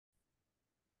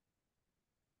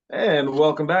And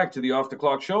welcome back to the Off the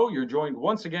Clock Show. You're joined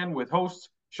once again with hosts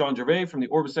Shawn Gervais from the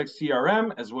OrbisX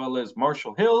CRM, as well as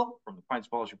Marshall Hill from the Pints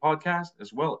Policy Podcast,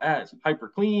 as well as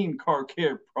hyperClean Car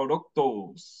Care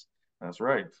Productos. That's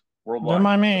right, Don't worldwide.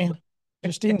 mind me.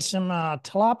 Just eating some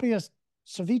tilapia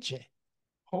ceviche.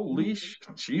 Holy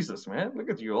Jesus, man! Look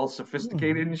at you, all Mm,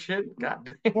 sophisticated and shit. God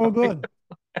damn. so good.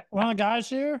 One of the guys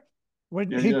here,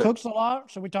 Yeah, he yeah. cooks a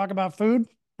lot, so we talk about food,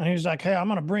 and he's like, "Hey, I'm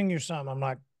gonna bring you some." I'm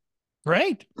like,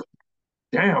 "Great!"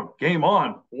 Damn, game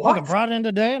on. Look, I What? brought it in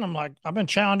today, and I'm like, I've been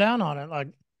chowing down on it. Like,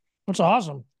 it's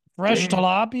awesome. Fresh Damn.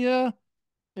 tilapia,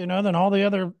 then all the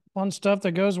other fun stuff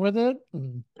that goes with it.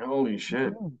 Holy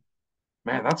shit, Mm,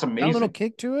 man, that's got a little amazing.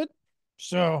 kick to it.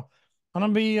 So I'm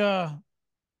gonna be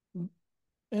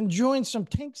enjoying some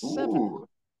Tank 7. Ooh,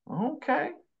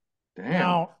 okay. Damn.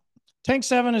 Now, Tank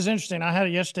 7 is interesting. I had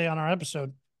it yesterday on our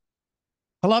episode.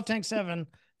 I love Tank 7.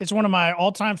 It's one of my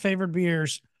all-time favorite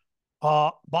beers.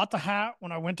 Bought the hat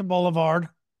when I went to Boulevard.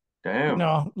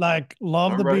 Damn. Like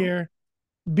love All the right. beer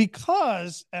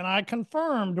because, and I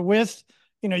confirmed with,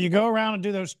 you go around and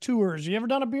do those tours. You ever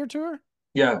done a beer tour?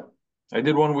 Yeah, I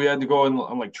did one. We had to go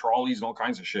on like trolleys and all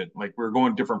kinds of shit. Like we were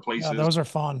going different Yeah, places. those are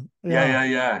fun. Yeah, Yeah, yeah,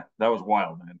 yeah. That was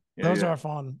wild, man. Yeah, those yeah. are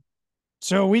fun.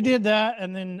 So we did that,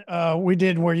 and then we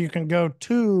did where you can go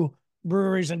to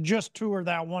breweries and just tour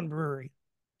that one brewery.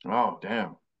 Oh,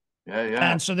 damn. Yeah,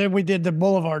 yeah. And so then we did the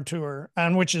Boulevard tour,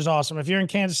 and which is awesome. If you're in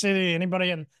Kansas City, anybody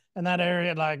in that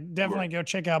area, like Sure. definitely go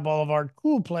check out Boulevard.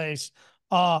 Cool place.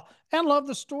 And love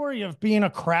the story of being a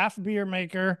craft beer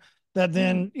maker. That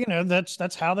Mm. then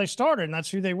that's how they started, and that's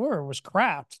who they were, was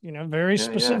craft. Very Yeah, yeah.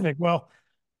 specific. Well,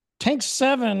 Tank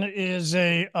 7 is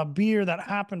a beer that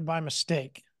happened by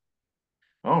mistake.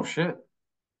 Oh shit.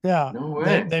 Yeah, No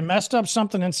they way. they messed up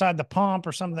something inside the pump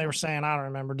or something they were saying. I don't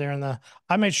remember during the.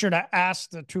 I made sure to ask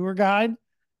the tour guide.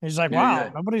 He's like, Yeah, "Wow, yeah.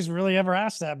 nobody's really ever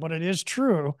asked that, but it is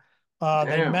true." They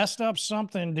Damn. messed up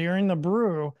something during the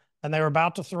brew, and they were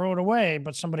about to throw it away,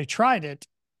 but somebody tried it,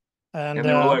 and And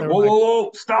they were like, they were whoa, like, whoa, whoa,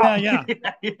 "Yeah, stop.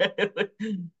 yeah," Yeah,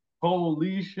 yeah.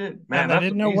 Holy shit. Man, and they that's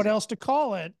didn't know what amazing. else to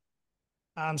call it,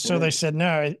 and so Yeah. they said,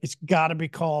 "No, it's got to be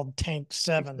called Tank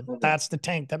 7. That's the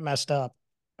tank that messed up."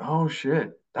 Oh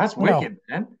shit. That's Yeah, wicked,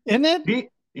 man. isn't it? See?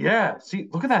 Yeah. See,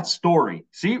 look at that story.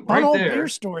 See, Fun right old beer there.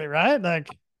 story, right? Like,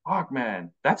 Fuck,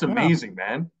 man. That's yeah, amazing,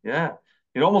 man. Yeah.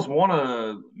 You'd almost want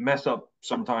to mess up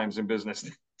sometimes in business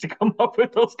to come up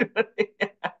with those kind of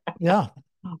things. yeah.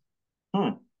 Hmm.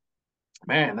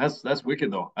 Man, that's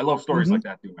wicked though. I love stories Mhm. like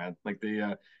that too, man. Like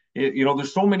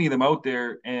there's so many of them out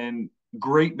there, and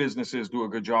great businesses do a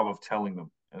good job of telling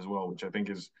them as well, which I think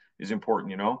is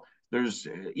important. There's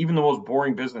even the most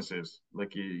boring businesses,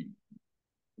 like I'm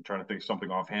trying to think of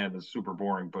something offhand that's super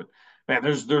boring, but man,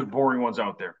 there's boring ones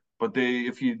out there. But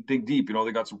if you dig deep,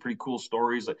 they got some pretty cool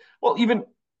stories. Like, well, even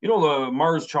the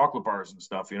Mars chocolate bars and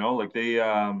stuff. Like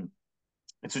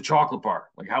it's a chocolate bar.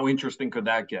 Like, how interesting could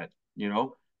that get?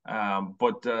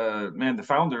 But man, the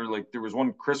founder, like, there was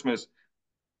one Christmas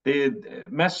they had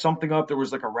messed something up. There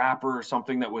was like a wrapper or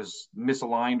something that was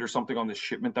misaligned or something on the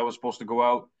shipment that was supposed to go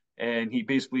out. And he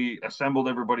basically assembled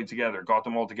everybody together, got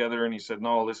them all together, and he said,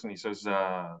 "No, listen." He says,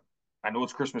 "I know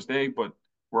it's Christmas Day, but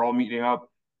we're all meeting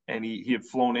up." And he had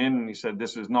flown in, and he said,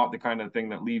 "This is not the kind of thing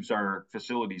that leaves our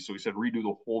facility." So he said, "Redo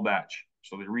the whole batch."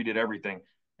 So they redid everything,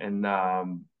 and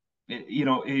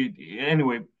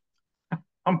anyway,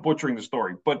 I'm butchering the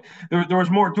story, but there was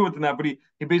more to it than that. But he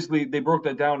basically, they broke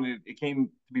that down, and it came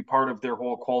to be part of their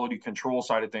whole quality control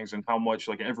side of things, and how much,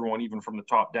 like, everyone, even from the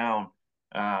top down,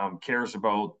 cares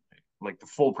about, like, the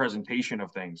full presentation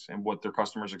of things and what their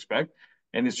customers expect.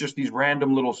 And it's just these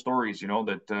random little stories,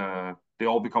 that they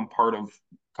all become part of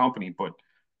company. But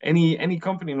any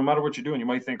company, no matter what you're doing, you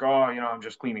might think, oh, I'm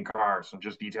just cleaning cars, I'm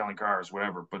just detailing cars,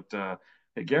 whatever. But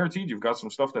guaranteed, you've got some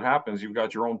stuff that happens. You've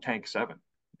got your own Tank 7.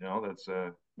 That's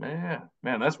man,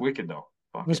 that's wicked though.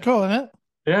 Fuck It's yeah. cool, isn't it?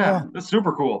 Yeah, Yeah. that's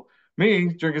super cool. Me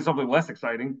drinking something less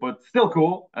exciting, but still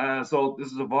cool. So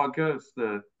this is a vodka. It's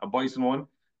a bison one.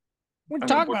 We I'm gonna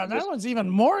talk butcher about that this. one's even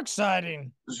more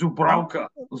exciting. Um, Zubrauka.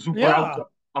 yeah, Zubrauka.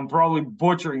 I'm probably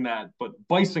butchering that, but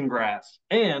bison grass.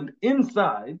 And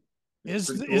inside, this is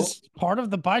is pretty cool. is part of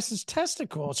the bison's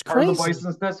testicle. It's Part of the crazy.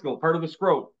 bison's testicle, part of the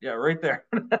scrot. Yeah, right there.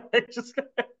 Just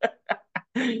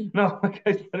no, like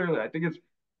I said earlier, I think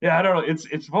yeah, I don't know.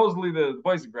 It's supposedly the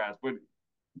bison grass, but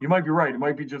you might be right. It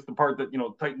might be just the part that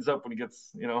tightens up when he gets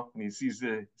when he sees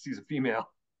a female.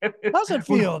 How's it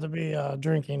feel to be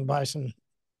drinking bison?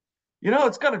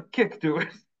 It's got a kick to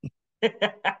it.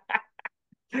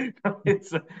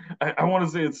 it's I want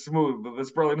to say it's smooth, but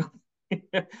that's probably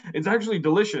not. It's actually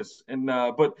delicious, and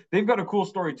but they've got a cool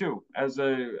story too. As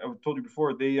I've told you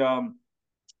before,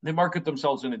 they market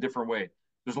themselves in a different way.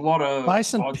 There's a lot of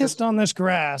Bison vodkas. pissed on this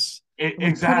grass. We put it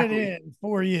Exactly. in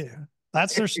for you.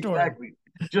 That's their story. Exactly.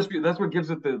 Just that's what gives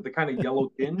it the kind of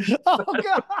yellow tinge. Oh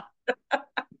God.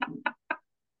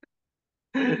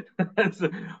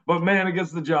 But man, it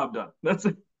gets the job done. That's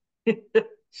it.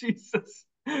 Jesus.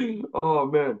 Oh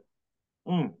man.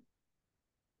 Mm,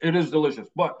 it is delicious.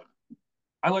 But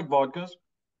I like vodkas.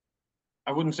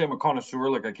 I wouldn't say I'm a connoisseur.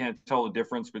 Like I can't tell the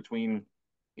difference between,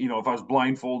 if I was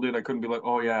blindfolded, I couldn't be like,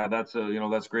 oh yeah, that's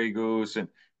that's Grey Goose, and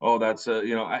oh that's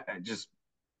I just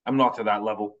I'm not to that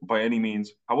level by any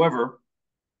means. However,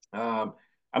 um,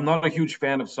 I'm not a huge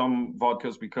fan of some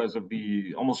vodkas because of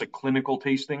the almost like clinical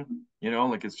tasting.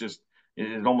 Like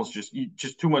it almost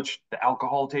just too much the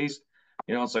alcohol taste.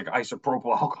 It's like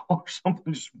isopropyl alcohol or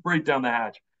something, just right down the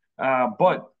hatch.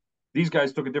 But these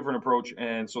guys took a different approach,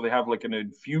 and so they have like an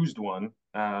infused one.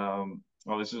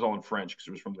 Oh, this is all in French because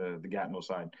it was from the Gatineau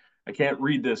side. I can't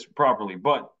read this properly,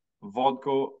 but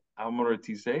vodka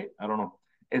amortissé. I don't know.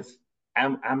 It's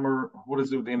what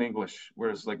is it in English? Where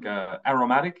it's like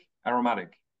aromatic,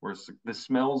 where it's the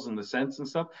smells and the scents and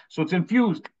stuff. So it's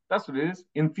infused. That's what it is.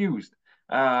 Infused.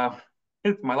 Uh,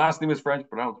 my last name is French,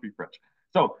 but I don't speak French.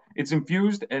 So it's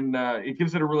infused, and it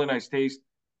gives it a really nice taste.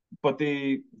 But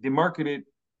they market it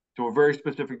to a very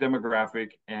specific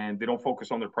demographic, and they don't focus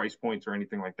on their price points or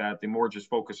anything like that. They more just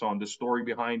focus on the story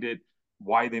behind it,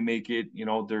 why they make it,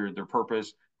 their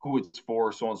purpose, who it's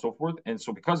for, so on and so forth. And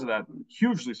so because of that,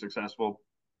 hugely successful.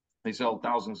 They sell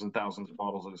thousands and thousands of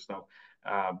bottles of this stuff,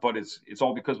 but it's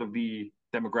all because of the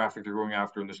demographic they're going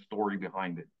after and the story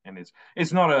behind it. And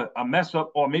it's not a mess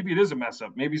up, or maybe it is a mess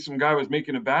up. Maybe some guy was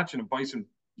making a batch and a bison,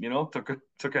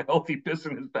 took a healthy piss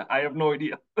in his bat. I have no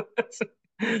idea.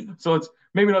 So it's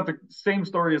maybe not the same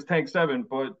story as Tank Seven,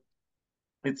 but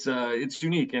it's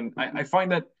unique. And I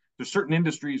find that there's certain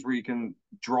industries where you can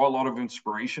draw a lot of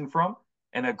inspiration from.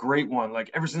 And a great one, like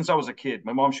ever since I was a kid,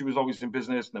 my mom, she was always in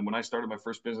business. And then when I started my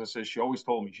first businesses, she always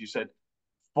told me, she said,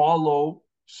 follow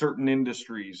certain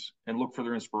industries and look for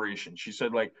their inspiration. She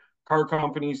said, like, car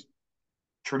companies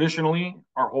traditionally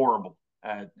are horrible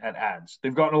at ads.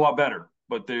 They've gotten a lot better,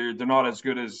 but they're not as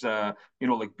good as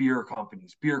like beer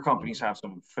companies. Beer companies have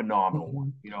some phenomenal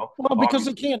ones. Well, because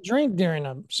they Obviously. can't drink during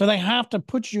them. So they have to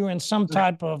put you in some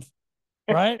type of,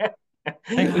 right?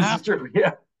 They This is have to. true.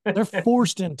 Yeah. They're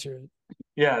forced into it.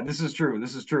 Yeah, this is true.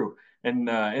 This is true.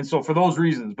 And so for those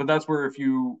reasons, but that's where if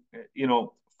you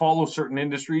follow certain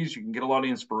industries, you can get a lot of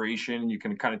inspiration. You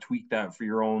can kind of tweak that for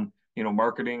your own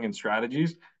marketing and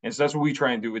strategies. And so that's what we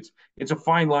try and do. It's a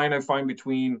fine line I find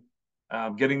between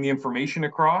getting the information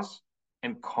across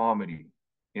and comedy.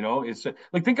 It's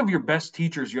like think of your best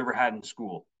teachers you ever had in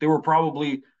school. They were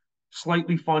probably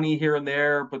slightly funny here and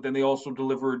there, but then they also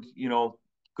delivered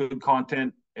good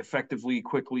content effectively,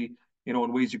 quickly,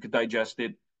 in ways you could digest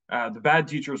it. The bad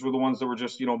teachers were the ones that were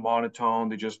just,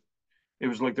 monotone. It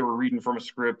was like they were reading from a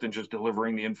script and just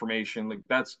delivering the information. Like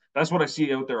that's what I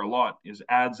see out there a lot is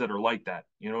ads that are like that.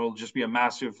 It'll just be a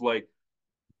massive like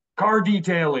car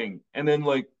detailing and then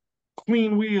like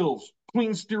clean wheels,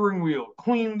 clean steering wheel,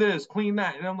 clean this, clean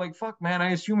that. And I'm like, fuck, man,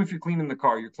 I assume if you're cleaning the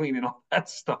car, you're cleaning all that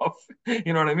stuff.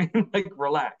 You know what I mean? Like,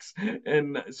 relax.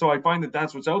 And so I find that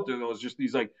that's what's out there, though, is just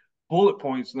these like bullet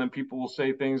points. And then people will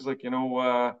say things like,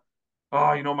 oh,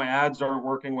 my ads aren't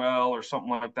working well or something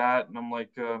like that. And I'm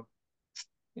like,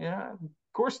 yeah, of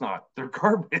course not. They're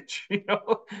garbage,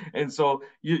 And so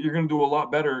you're going to do a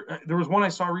lot better. There was one I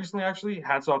saw recently, actually.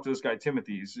 Hats off to this guy,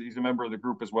 Timothy. He's a member of the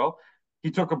group as well. He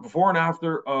took a before and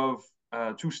after of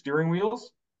two steering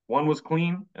wheels. One was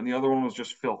clean and the other one was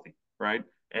just filthy, right?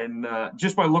 And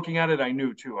just by looking at it, I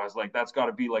knew too. I was like, that's got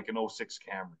to be like an '06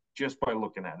 Camry. Just by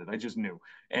looking at it, I just knew.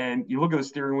 And you look at the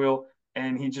steering wheel,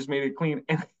 and he just made it clean.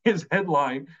 And his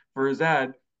headline for his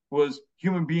ad was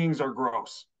 "Human beings are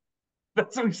gross."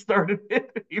 That's how he started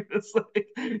it.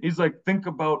 He's like, think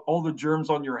about all the germs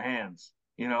on your hands,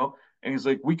 And he's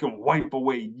like, we can wipe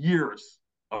away years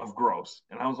of gross.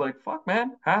 And I was like, fuck,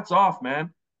 man, hats off,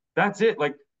 man. That's it.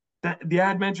 Like the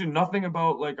ad mentioned nothing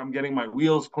about like I'm getting my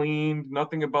wheels cleaned,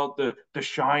 nothing about the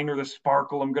shine or the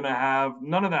sparkle I'm gonna have,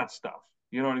 none of that stuff.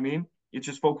 You know what I mean? It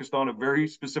just focused on a very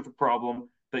specific problem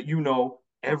that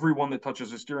everyone that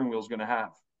touches a steering wheel is gonna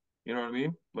have. You know what I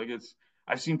mean? Like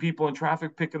I've seen people in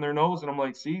traffic picking their nose, and I'm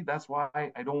like, see, that's why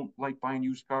I don't like buying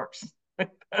used cars.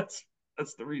 that's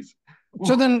the reason.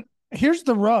 So then here's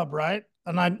the rub, right?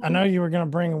 And I know you were going to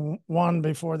bring one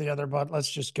before the other, but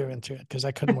let's just go into it because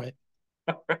I couldn't wait.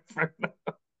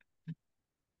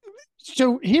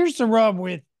 So here's the rub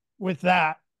with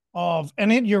that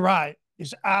you're right,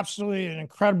 is absolutely an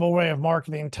incredible way of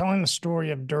marketing, telling the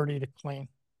story of dirty to clean.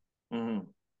 Mm-hmm.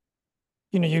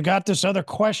 you got this other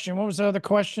question. What was the other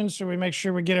question? So we make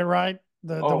sure we get it right.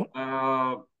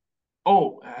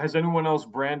 Oh, has anyone else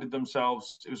branded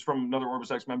themselves? It was from another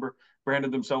OrbisX member,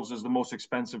 branded themselves as the most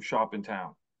expensive shop in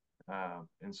town.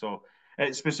 And so,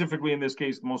 specifically in this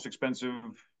case, the most expensive.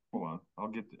 Hold on, I'll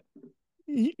get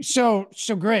so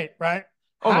great, right?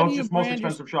 Oh How no, do you just most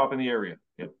expensive shop in the area.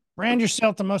 Yep. brand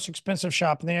yourself the most expensive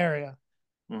shop in the area?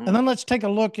 Mm-hmm. And then let's take a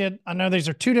look at, I know these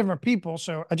are two different people,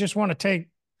 so I just want to take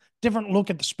different look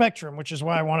at the spectrum, which is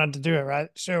why I wanted to do it, right?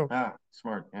 So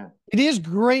smart. Yeah. it is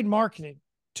great marketing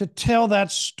to tell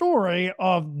that story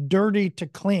of dirty to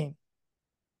clean.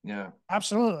 Yeah.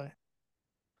 Absolutely.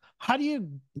 How do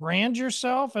you brand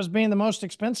yourself as being the most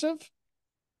expensive?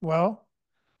 Well,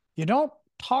 you don't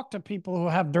talk to people who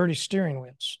have dirty steering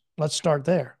wheels. Let's start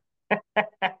there.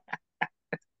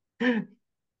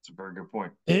 That's a very good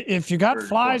point. If you got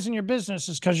flies in your business,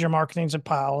 it's because your marketing's a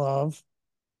pile of.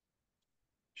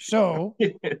 So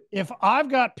if I've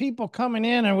got people coming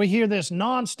in and we hear this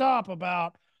nonstop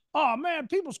about, oh man,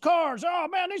 people's cars, oh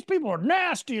man, these people are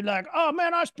nasty. Like, oh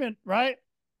man, I spent, right?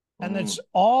 And it's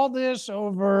all this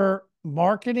over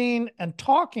marketing and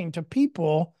talking to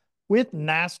people with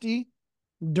nasty,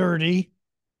 dirty.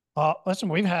 Listen,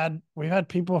 we've had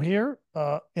people here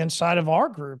inside of our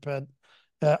group at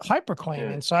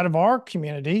hyperClean, inside of our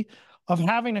community, of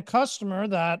having a customer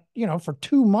that, for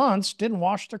 2 months didn't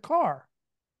wash their car.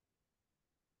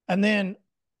 And then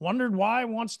wondered why,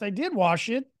 once they did wash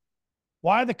it,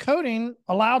 why the coating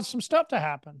allowed some stuff to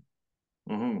happen.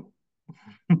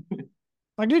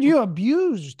 Like, dude, you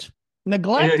abused.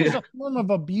 Neglect is a form of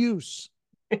abuse.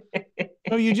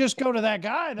 So you just go to that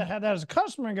guy that had that as a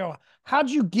customer and go, how'd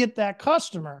you get that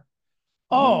customer?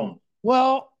 Oh,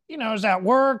 well, I was at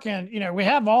work and, we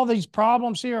have all these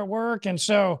problems here at work. And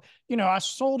so, I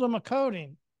sold them a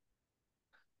coating.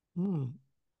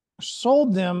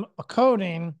 Sold them a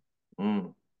coating.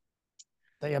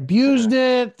 They abused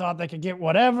it, thought they could get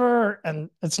whatever.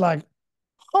 And it's like,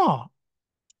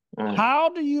 how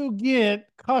do you get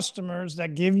customers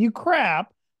that give you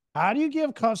crap? How do you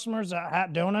give customers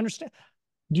that don't understand?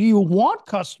 Do you want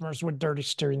customers with dirty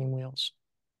steering wheels?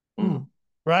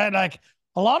 Right? Like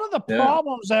a lot of the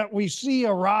problems that we see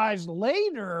arise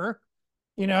later,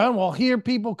 and we'll hear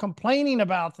people complaining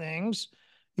about things.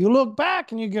 You look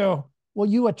back and you go, well,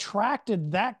 you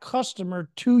attracted that customer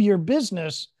to your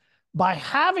business by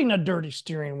having a dirty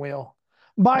steering wheel,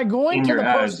 by going to the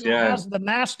person who has the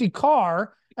nasty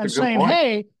car and saying,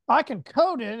 hey, I can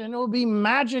coat it and it will be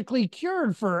magically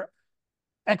cured for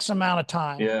X amount of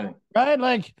time. Yeah. Right?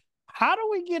 Like, how do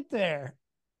we get there?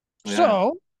 Yeah.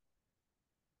 So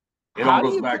it all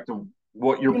goes back to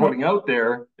what you're putting out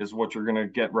there is what you're going to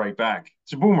get right back.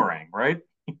 It's a boomerang, right?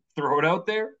 Throw it out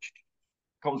there,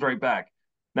 comes right back.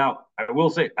 Now, I will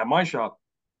say at my shop,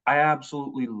 I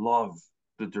absolutely love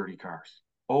the dirty cars.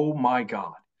 Oh my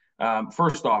God.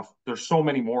 First off, there's so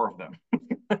many more of them.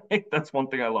 That's one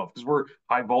thing I love because we're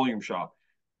high volume shop.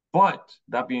 But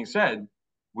that being said,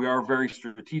 we are very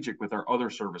strategic with our other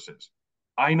services.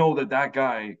 I know that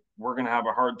guy, we're going to have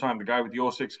a hard time. The guy with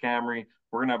the 06 Camry,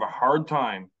 we're going to have a hard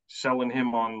time selling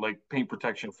him on like paint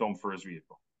protection film for his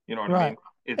vehicle. You know what I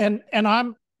mean? And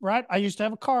I'm right. I used to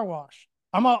have a car wash.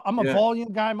 I'm a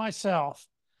volume guy myself.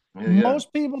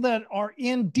 Most people that are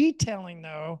in detailing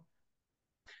though,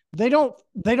 they don't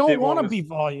want to be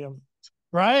volume,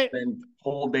 right? Spend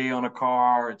whole day on a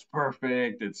car. It's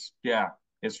perfect. It's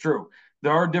true.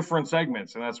 There are different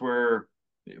segments, and that's where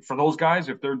for those guys,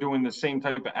 if they're doing the same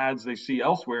type of ads they see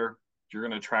elsewhere, you're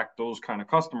going to attract those kind of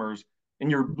customers,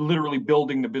 and you're literally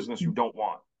building the business you don't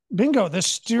want. Bingo. The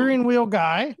steering wheel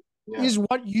guy is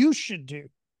what you should do.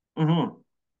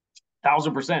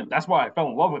 1000%. That's why I fell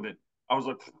in love with it. I was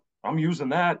like, I'm using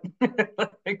that.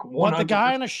 Like what the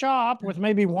guy in a shop with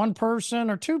maybe one person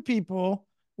or two people,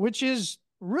 which is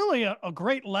really a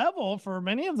great level for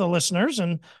many of the listeners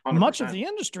and 100%. Much of the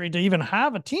industry to even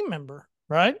have a team member,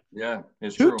 right? Yeah,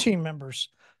 it's two true. Team members.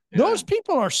 Yeah. Those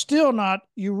people are still not,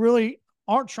 you really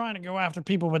aren't trying to go after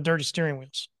people with dirty steering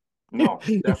wheels. No,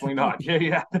 definitely not.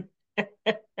 Yeah.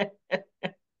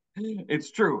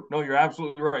 It's true. No, you're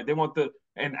absolutely right. They want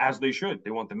and as they should, they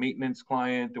want the maintenance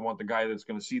client. They want the guy that's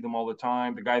going to see them all the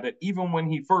time. The guy that even when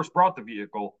he first brought the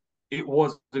vehicle, it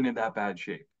wasn't in that bad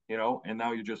shape, and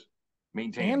now you just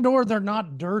maintain. And or they're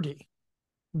not dirty.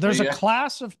 There's a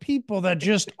class of people that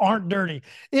just aren't dirty.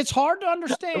 It's hard to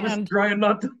understand. I was trying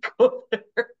not to go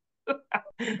there.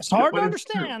 It's hard to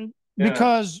understand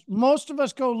because most of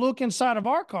us go look inside of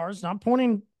our cars. And I'm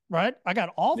pointing, right? I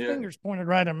got all fingers pointed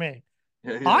right at me.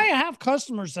 I have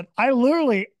customers that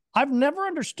I've never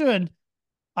understood.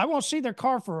 I won't see their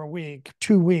car for a week,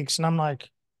 2 weeks. And I'm like,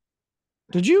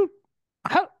 did you,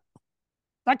 how,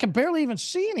 I could barely even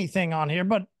see anything on here,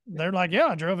 but they're like, yeah,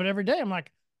 I drove it every day. I'm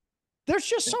like, there's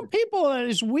just some people that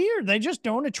is weird. They just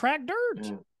don't attract dirt.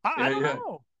 Yeah, I don't yeah.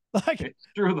 know. Like, It's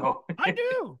true though. I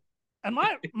do. And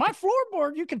my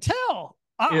floorboard, you can tell.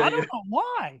 Yeah, I yeah. don't know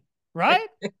why, right?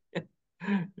 Yeah,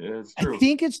 it's I true.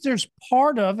 think there's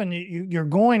part of, and you're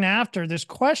going after this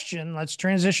question. Let's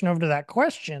transition over to that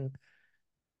question.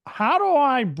 How do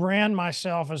I brand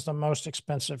myself as the most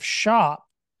expensive shop?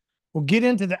 We'll get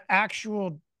into the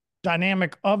actual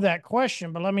dynamic of that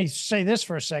question, but let me say this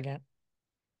for a second.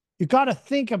 You got to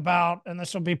think about, and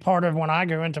this will be part of when I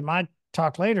go into my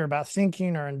talk later about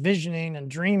thinking or envisioning and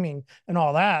dreaming and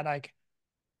all that. Like,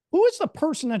 who is the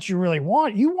person that you really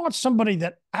want? You want somebody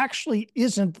that actually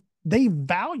isn't, they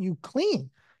value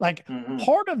clean. Like Mm-hmm.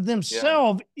 part of Yeah,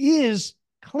 themselves is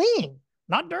clean,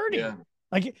 not dirty. yeah,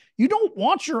 Like you don't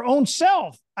want your own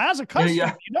self as a yeah, customer.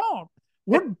 yeah, You don't.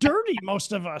 We're dirty,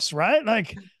 most of us, right?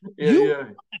 Like yeah, you yeah,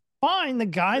 find the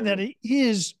guy yeah, that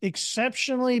is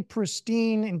exceptionally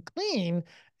pristine and clean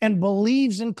and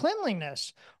believes in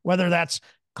cleanliness, whether that's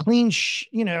clean,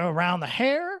 around the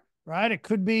hair, right? It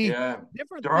could be yeah.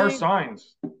 different There are things.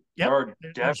 signs. There Yep. are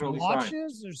There's definitely signs.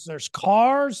 watches, there's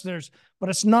cars, but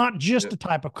it's not just Yeah, a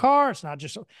type of car. It's not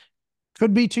just,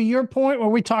 could be to your point where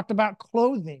we talked about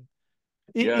clothing.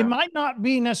 It yeah. might not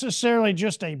be necessarily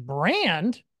just a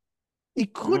brand.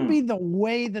 It could Mm-hmm. be the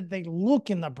way that they look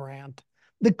in the brand,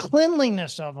 the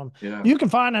cleanliness of them. Yeah, You can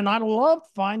find, and I love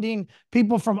finding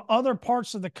people from other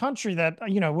parts of the country that,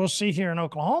 we'll see here in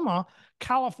Oklahoma.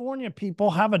 California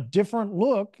people have a different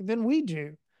look than we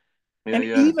do. yeah, And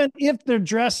yeah, even if they're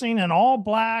dressing in all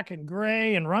black and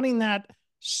gray and running that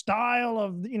style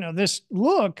of, this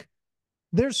look,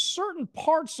 there's certain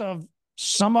parts of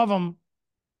some of them,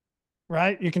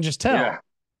 right? You can just tell, yeah,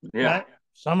 yeah, right?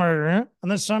 Some are, and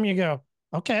then some you go,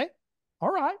 okay, all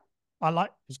right. I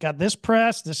like, it's got this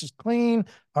press, this is clean.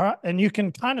 All right. And you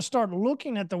can kind of start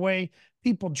looking at the way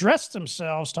people dress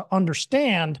themselves to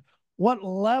understand what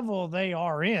level they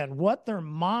are in, what their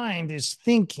mind is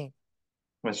thinking.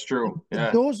 that's true. Yeah,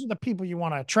 Those are the people you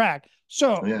want to attract.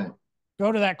 So yeah.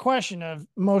 go to that question of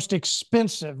most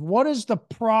expensive. What is the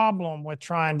problem with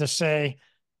trying to say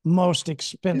most The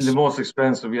expensive? most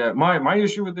expensive, yeah. My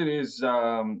issue with it is,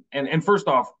 and first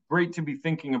off, great to be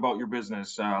thinking about your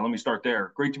business. Let me start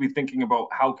there. Great to be thinking about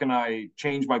how can I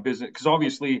change my business because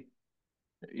obviously,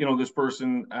 this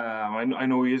person, I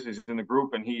know he's in the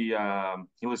group and he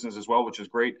listens as well, which is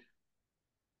great.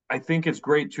 I think it's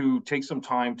great to take some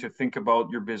time to think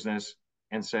about your business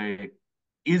and say,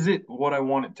 is it what I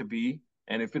want it to be?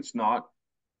 And if it's not,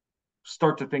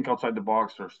 start to think outside the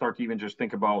box or start to even just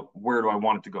think about where do I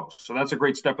want it to go. So that's a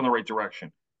great step in the right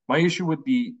direction. My issue with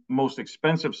the most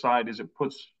expensive side is it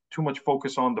puts too much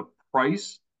focus on the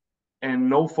price and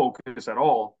no focus at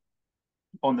all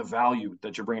on the value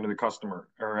that you're bringing to the customer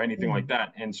or anything like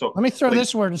that. And so, Let me throw like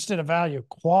this word instead of value,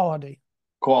 quality.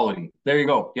 quality, there you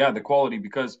go. Yeah, the quality,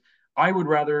 because I would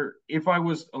rather, if I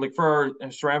was like for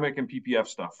our ceramic and PPF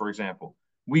stuff, for example,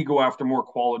 we go after more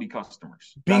quality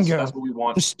customers. That's Bingo. what we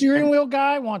want. The steering And wheel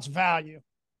guy wants value.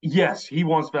 yes, he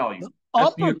wants value.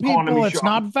 That's the Upper economy people, it's shop.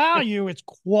 not value, it's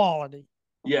quality.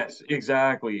 Yes,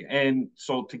 exactly. And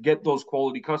so to get those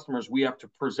quality customers, we have to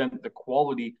present the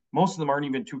quality. Most of them aren't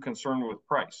even too concerned with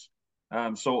price.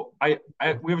 So we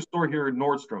have a store here in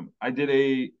Nordstrom. I did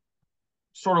a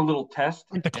sort of little test,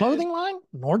 Like the and clothing line,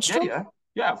 yeah, Nordstrom. yeah,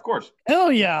 yeah, of course.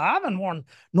 Hell yeah, I haven't worn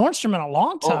Nordstrom in a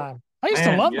long Oh time. I used to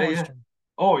man, love yeah, yeah. Nordstrom.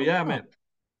 Oh yeah, Huh. man.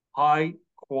 High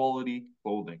quality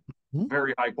clothing, Hmm?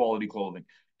 very high quality clothing.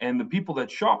 And the people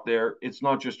that shop there, it's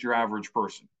not just your average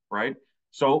person, right?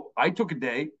 So I took a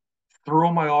day, threw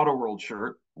on my Auto World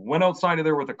shirt, went outside of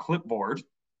there with a clipboard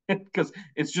because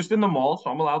it's just in the mall. So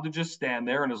I'm allowed to just stand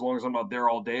there. And as long as I'm not there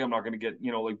all day, I'm not going to get,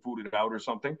 like booted out or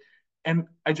something. And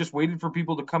I just waited for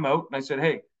people to come out. And I said,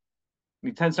 hey,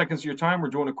 need 10 seconds of your time. We're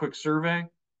doing a quick survey.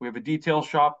 We have a detail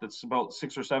shop that's about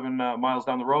 6 or 7 miles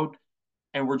down the road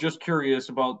and we're just curious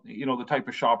about the type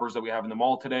of shoppers that we have in the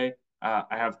mall today. I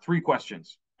have 3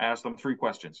 questions. I asked them 3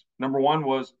 questions. Number one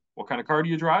was, what kind of car do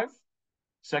you drive?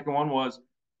 Second one was,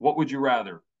 what would you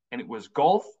rather? And it was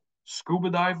golf, scuba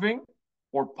diving,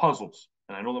 or puzzles.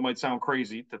 And I know that might sound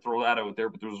crazy to throw that out there,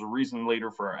 but there was a reason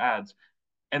later for our ads.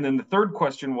 And then the third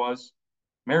question was,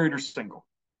 married or single?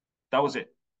 That was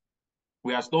it.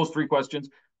 We asked those 3 questions.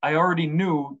 I already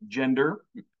knew gender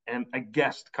and I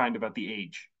guessed kind of at the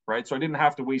age, right? So I didn't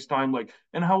have to waste time like,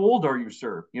 and how old are you,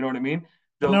 sir? You know what I mean?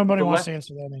 But The nobody the wants less to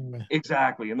answer that anyway.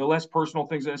 exactly, and the less personal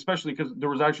things, especially because there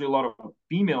was actually a lot of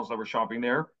females that were shopping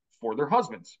there for their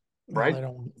husbands, No, right? they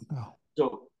don't. No.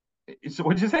 So, so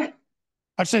what'd you say?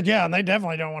 I said, yeah, and they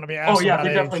definitely don't want to be Oh asked yeah, about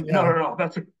they age. definitely Yeah. no.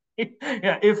 That's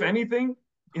yeah. If anything,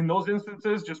 in those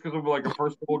instances, just because I'm like a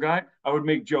personable guy, I would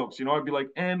make jokes. I'd be like,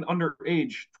 and under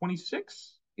age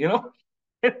 26. Because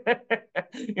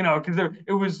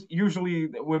it was usually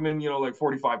women, like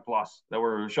 45 plus that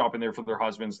were shopping there for their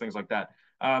husbands, things like that.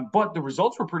 But the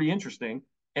results were pretty interesting,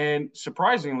 and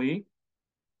surprisingly,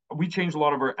 we changed a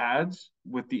lot of our ads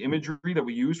with the imagery that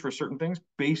we use for certain things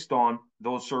based on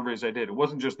those surveys I did. It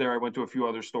wasn't just there. I went to a few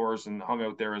other stores and hung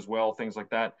out there as well, things like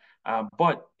that.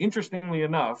 But interestingly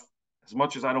enough, as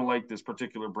much as I don't like this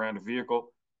particular brand of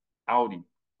vehicle, Audi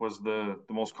was the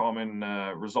most common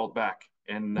result back.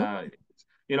 And,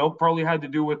 probably had to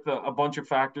do with a bunch of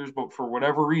factors, but for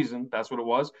whatever reason, that's what it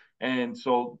was. And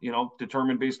so,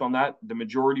 determined based on that, the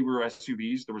majority were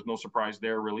SUVs. There was no surprise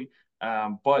there really.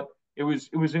 But it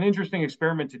was an interesting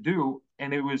experiment to do,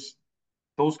 and it was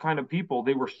those kind of people.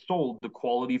 They were sold the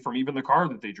quality from even the car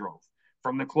that they drove,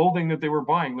 from the clothing that they were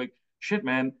buying. Like shit,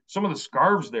 man. Some of the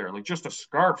scarves there, like just a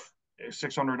scarf,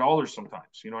 $600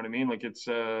 sometimes. You know what I mean? Like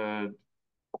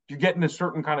you're getting a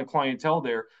certain kind of clientele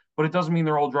there, but it doesn't mean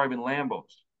they're all driving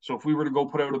Lambos. So if we were to go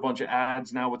put out a bunch of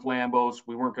ads now with Lambos,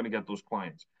 we weren't going to get those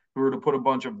clients. If we were to put a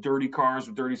bunch of dirty cars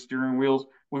with dirty steering wheels,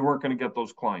 we weren't going to get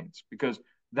those clients, because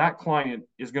that client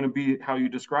is going to be how you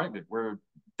described it, where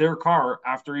their car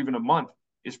after even a month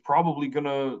is probably going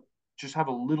to just have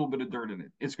a little bit of dirt in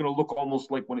it. It's going to look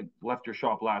almost like when it left your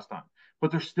shop last time,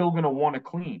 but they're still going to want to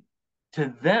clean.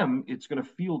 To them, it's going to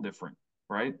feel different,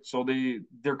 right? So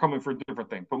they're coming for a different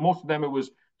thing. But most of them, it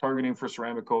was targeting for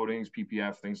ceramic coatings,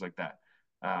 PPF, things like that.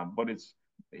 But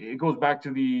it goes back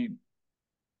to the,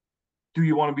 do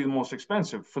you want to be the most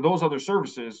expensive? For those other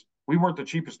services, we weren't the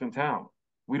cheapest in town.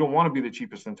 We don't want to be the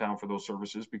cheapest in town for those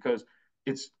services, because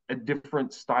it's a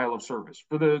different style of service.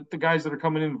 For the guys that are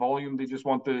coming in volume, they just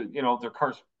want their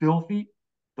cars filthy.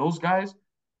 Those guys,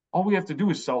 all we have to do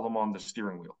is sell them on the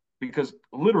steering wheel, because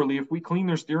literally, if we clean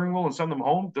their steering wheel and send them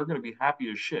home, they're going to be happy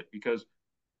as shit, because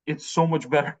it's so much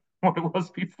better than what it was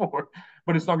before.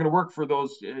 But it's not going to work for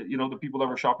those, the people that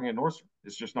were shopping at Nordstrom.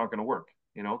 It's just not going to work.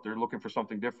 They're looking for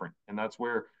something different, and that's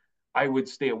where I would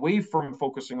stay away from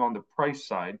focusing on the price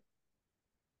side.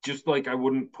 Just like I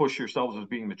wouldn't push yourselves as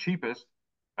being the cheapest,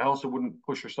 I also wouldn't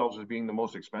push yourselves as being the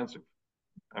most expensive.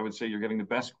 I would say you're getting the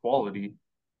best quality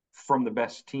from the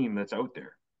best team that's out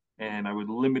there, and I would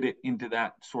limit it into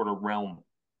that sort of realm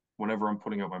whenever I'm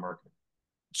putting out my marketing.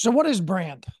 So what is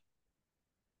brand?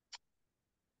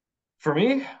 For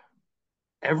me,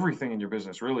 everything in your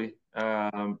business, really.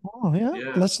 Oh yeah.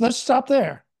 Yeah, Let's stop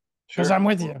there, because sure. I'm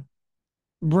with you.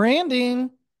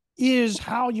 Branding is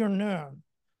how you're known.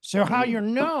 So how Mm, you're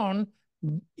known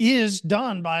is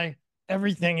done by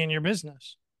everything in your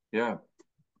business. yeah.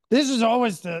 This is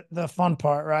always the fun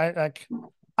part, right? Like,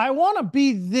 I want to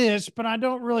be this, but I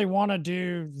don't really want to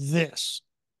do this.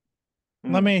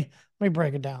 Let Mm, me let me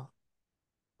break it down.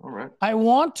 all right. I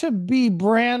want to be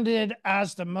branded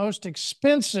as the most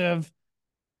expensive,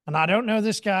 and I don't know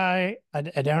this guy. I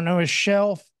don't know his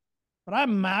shelf, but I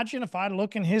imagine if I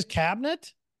look in his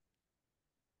cabinet,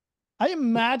 I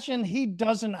imagine he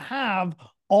doesn't have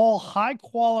all high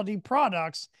quality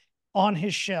products on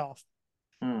his shelf.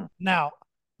 Mm, Now,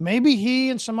 maybe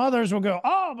he and some others will go,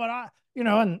 oh, but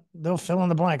and they'll fill in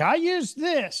the blank. I use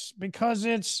this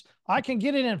because I can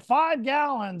get it in 5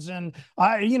 gallons, and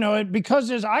I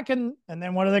can, and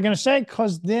then what are they going to say?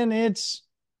 Because then it's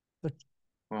the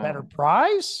better wow.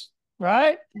 price,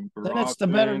 right? Then it's the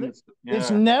better, it's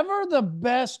Yeah, never the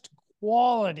best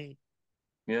quality.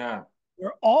 yeah,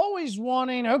 You're always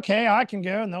wanting, okay, I can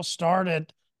go, and they'll start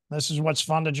it. This is what's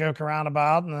fun to joke around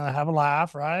about and have a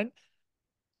laugh, right?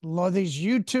 Love these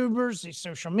YouTubers, these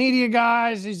social media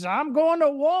guys. I'm going to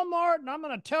Walmart and I'm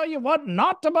going to tell you what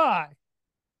not to buy,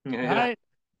 yeah, yeah. right?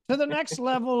 To the next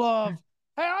level of,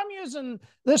 hey, I'm using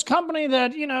this company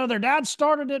that, their dad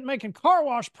started it making car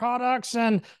wash products,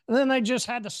 and then they just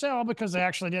had to sell because they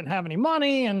actually didn't have any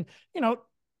money. And,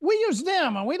 we use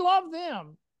them and we love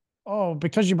them. Oh,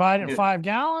 because you buy it in Yeah, 5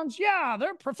 gallons? Yeah,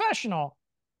 they're professional.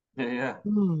 yeah, yeah.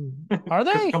 Hmm. Are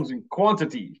Because it they? comes in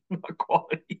quantity, not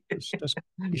quality. Yeah, it's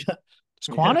Yeah,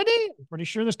 quantity. I'm pretty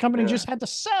sure this company yeah, just had to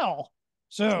sell.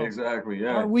 So exactly. are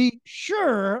Yeah, we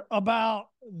sure about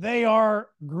they are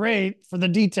great for the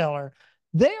detailer?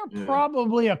 They are yeah,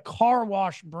 probably a car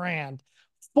wash brand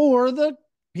for the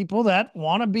people that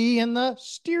want to be in the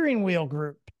steering wheel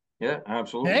group. yeah, Okay.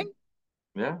 absolutely.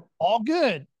 Yeah. All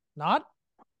good. Not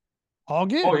all Oh,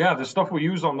 good. yeah. The stuff we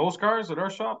use on those cars at our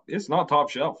shop, it's not top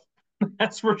shelf.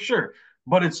 That's for sure.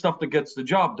 But it's stuff that gets the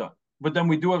job done. But then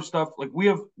we do have stuff like we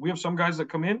have some guys that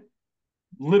come in,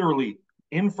 literally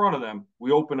in front of them,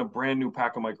 we open a brand new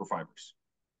pack of microfibers.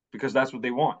 because that's what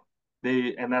they want.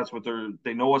 And that's what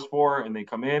they know us for, and they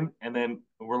come in, and then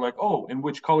we're like, oh, and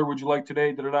which color would you like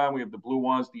today? Da, da, da. And we have the blue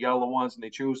ones, the yellow ones, and they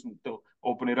choose, and they'll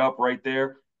open it up right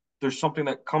there. There's something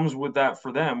that comes with that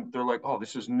for them. They're like, oh,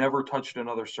 this has never touched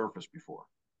another surface before,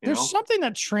 you There's know? something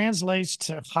that translates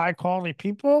to high quality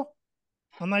people,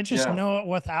 and they just Yeah, know it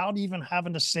without even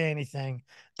having to say anything.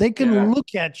 They can yeah,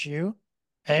 look at you,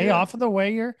 yeah, off of the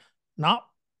way you're, not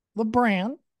the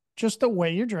brand, just the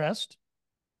way you're dressed,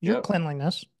 your yep,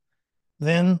 cleanliness,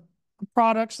 then the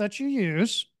products that you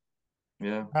use,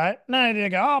 yeah, right? Now they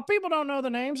go, oh, people don't know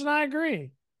the names, and I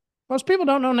agree. Most people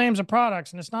don't know names of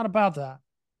products, and it's not about that.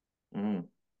 mm-hmm.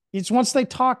 It's once they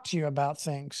talk to you about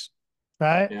things,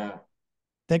 right? Yeah,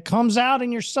 That comes out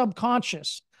in your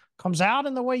subconscious, comes out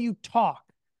in the way you talk,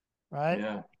 right?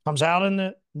 yeah. Comes out in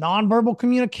the nonverbal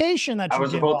communication that I you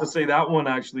was give about to off. say that one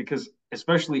actually, because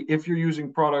especially if you're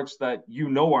using products that you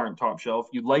know aren't top shelf,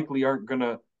 you likely aren't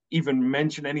gonna even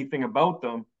mention anything about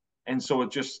them, and so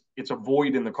it's a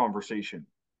void in the conversation,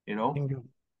 you know. Bingo.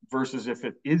 Versus if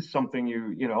it is something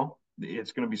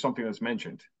it's going to be something that's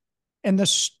mentioned. And the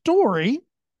story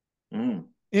Mm.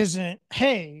 isn't,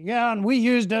 hey, yeah, and we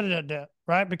use da da da,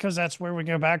 right? Because that's where we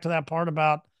go back to that part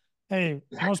about, hey,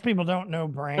 most people don't know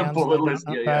The brands and they bullet don't list,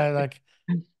 know, yeah, right? Like,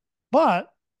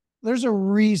 but there's a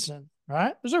reason,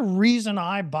 right? There's a reason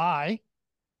I buy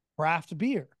craft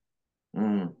beer,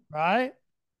 mm. right?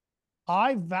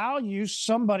 I value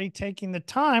somebody taking the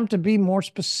time to be more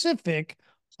specific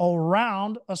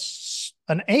around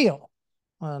an ale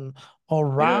and Yeah,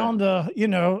 around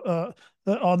a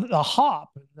hop.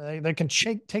 They can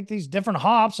take these different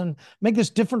hops and make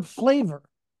this different flavor.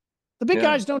 The big yeah,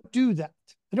 guys don't do that.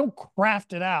 They don't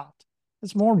craft it out.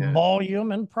 It's more yeah,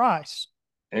 volume and price.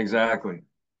 exactly.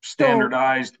 So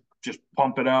Standardized, just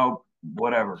pump it out,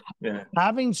 whatever. Yeah,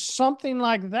 having something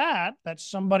like that that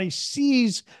somebody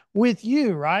sees with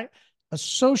you, right?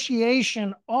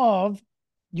 Association of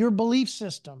your belief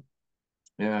system.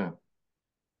 yeah,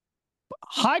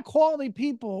 High quality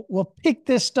people will pick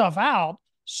this stuff out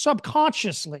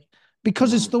subconsciously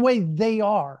because it's mm. the way they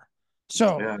are.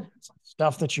 So, Yeah,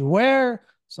 stuff that you wear,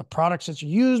 it's the products that you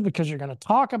use because you're going to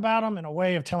talk about them in a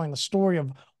way of telling the story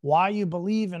of why you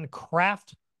believe in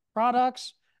craft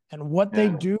products and what they yeah,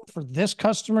 do for this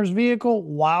customer's vehicle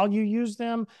while you use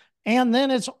them. And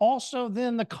then it's also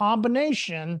then the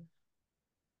combination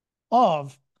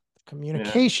of yeah,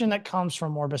 communication that comes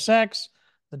from OrbisX,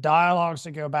 the dialogues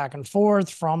that go back and forth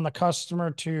from the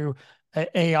customer to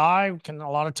AI can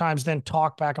a lot of times then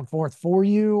talk back and forth for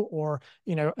you, or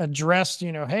address,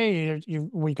 hey,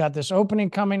 we got this opening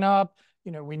coming up.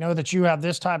 We know that you have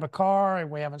this type of car and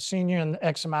we haven't seen you in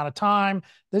X amount of time.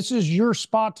 This is your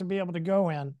spot to be able to go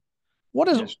in. What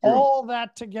does it's true. all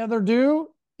that together do?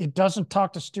 It doesn't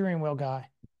talk to steering wheel guy.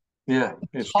 Yeah,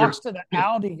 it's Talks true. to the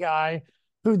Audi guy,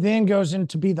 who then goes in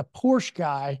to be the Porsche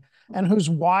guy, and whose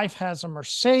wife has a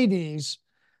Mercedes.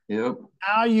 Yep,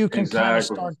 Now you can kind of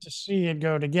exactly. start to see it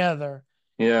go together.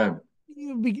 Yeah,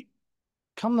 You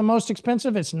become the most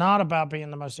expensive. It's not about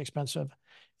being the most expensive.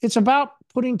 It's about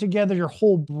putting together your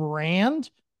whole brand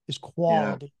is yeah.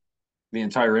 quality. The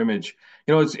entire image.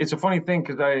 It's a funny thing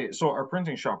because our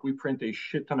printing shop, we print a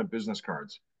shit ton of business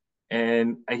cards.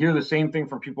 And I hear the same thing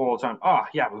from people all the time. Oh,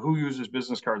 yeah, but who uses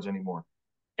business cards anymore?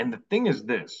 And the thing is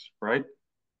this, right?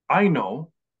 I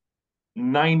know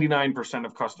 99%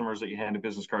 of customers that you hand a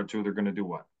business card to, they're going to do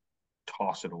what?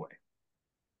 Toss it away.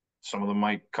 Some of them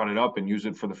might cut it up and use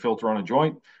it for the filter on a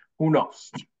joint. Who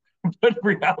knows? But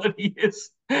reality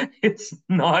is, it's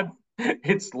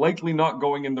likely not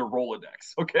going in their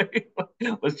Rolodex. Okay.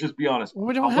 Let's just be honest.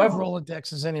 We don't have However,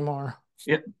 Rolodexes anymore.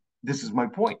 yeah, this is my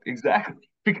point exactly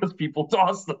because people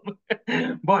toss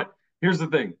them. But here's the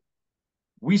thing: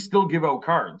 we still give out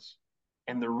cards,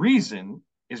 and the reason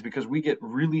is because we get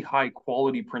really high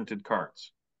quality printed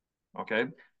cards. Okay,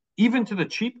 even to the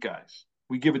cheap guys,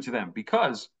 we give it to them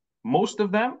because most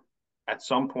of them, at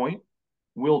some point,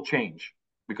 will change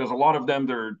because a lot of them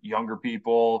they're younger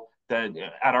people that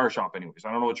at our shop anyways.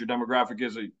 I don't know what your demographic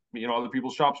is, other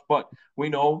people's shops, but we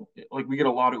know like we get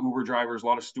a lot of Uber drivers, a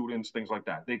lot of students, things like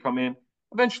that. They come in.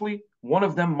 Eventually, one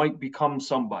of them might become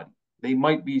somebody. They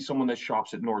might be someone that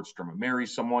shops at Nordstrom and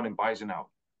marries someone and buys an Audi.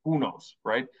 Who knows,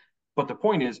 right? But the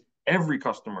point is, every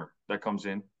customer that comes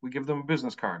in, we give them a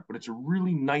business card, but it's a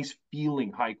really nice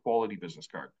feeling, high quality business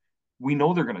card. We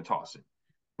know they're going to toss it,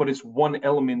 but it's one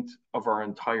element of our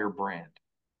entire brand.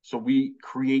 So we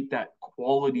create that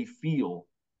quality feel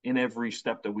in every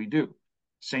step that we do.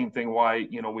 Same thing why,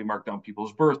 we mark down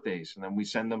people's birthdays and then we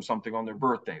send them something on their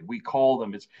birthday. We call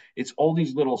them. It's all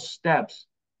these little steps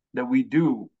that we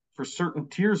do for certain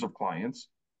tiers of clients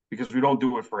because we don't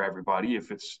do it for everybody.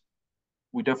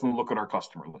 We definitely look at our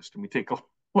customer list and we take a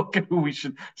look at who we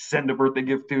should send a birthday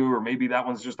gift to, or maybe that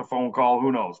one's just a phone call,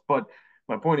 who knows. But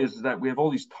my point is that we have all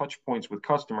these touch points with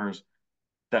customers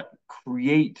that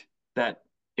create that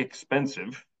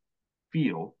expensive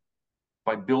feel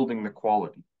by building the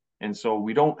quality. And so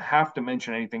we don't have to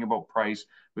mention anything about price.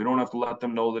 We don't have to let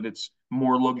them know that it's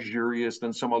more luxurious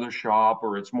than some other shop,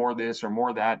 or it's more this or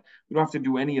more that. We don't have to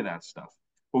do any of that stuff.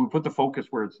 But we put the focus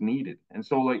where it's needed. And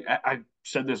so, like I've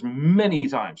said this many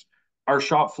times, our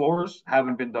shop floors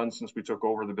haven't been done since we took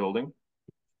over the building.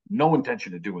 No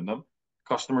intention of doing them.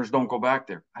 Customers don't go back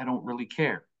there. I don't really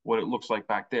care what it looks like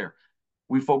back there.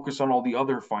 We focus on all the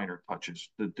other finer touches,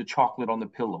 the chocolate on the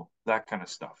pillow, that kind of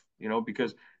stuff,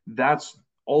 because that's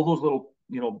all those little,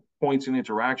 points and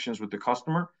interactions with the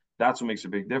customer. That's what makes a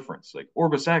big difference. Like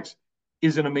OrbisX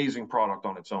is an amazing product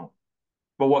on its own.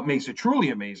 But what makes it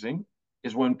truly amazing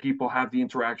is when people have the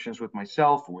interactions with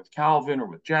myself or with Calvin or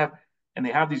with Jeff, and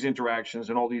they have these interactions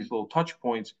and all these little touch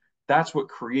points. That's what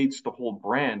creates the whole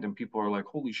brand. And people are like,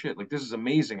 holy shit, like this is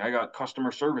amazing. I got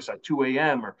customer service at 2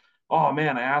 a.m. or, oh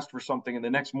man, I asked for something and the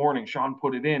next morning Shawn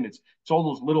put it in. It's all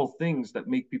those little things that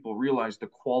make people realize the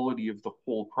quality of the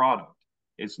whole product.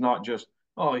 It's not just,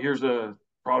 oh, here's a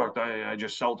product I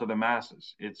just sell to the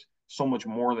masses. It's so much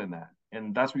more than that.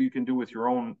 And that's what you can do with your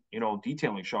own,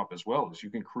 detailing shop as well, is you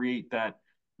can create that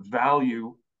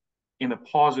value in a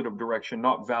positive direction,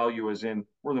 not value as in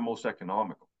we're the most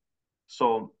economical.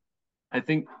 So I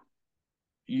think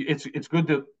it's good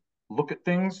to look at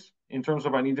things in terms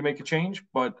of I need to make a change,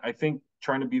 but I think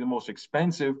trying to be the most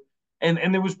expensive, and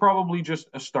it was probably just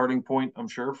a starting point, I'm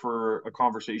sure, for a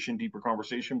conversation, deeper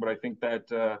conversation. But I think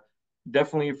that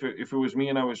definitely, if it was me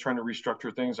and I was trying to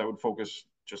restructure things, I would focus,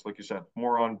 just like you said,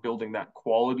 more on building that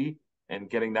quality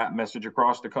and getting that message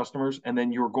across to customers. And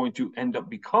then you're going to end up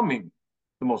becoming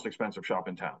the most expensive shop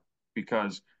in town,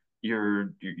 because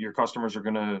your customers are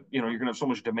gonna, you're gonna have so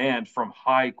much demand from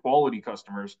high quality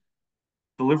customers.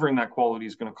 Delivering that quality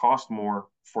is going to cost more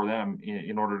for them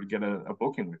in order to get a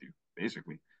booking with you,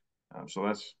 basically. So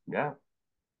that's, yeah,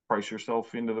 price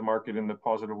yourself into the market in the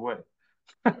positive way.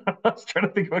 I was trying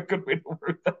to think of a good way to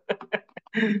word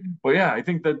that. But yeah, I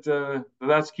think that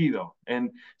that's key though.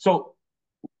 And so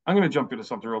I'm going to jump into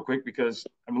something real quick because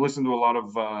I'm listening to a lot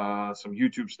of some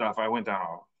YouTube stuff. I went down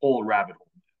a whole rabbit hole.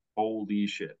 Holy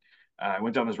shit. I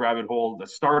went down this rabbit hole that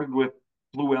started with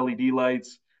blue LED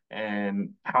lights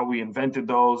and how we invented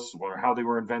those, or how they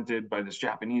were invented by this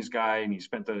Japanese guy. And he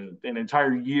spent an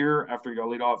entire year after he got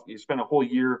laid off. He spent a whole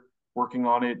year working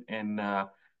on it and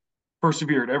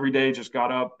persevered every day, just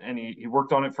got up and he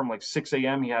worked on it from like 6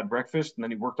 a.m. He had breakfast and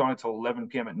then he worked on it till 11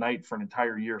 p.m. at night for an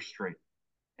entire year straight.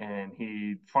 And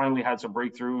he finally had some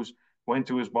breakthroughs, went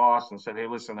to his boss and said, hey,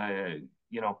 listen, I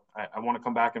want to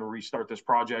come back and restart this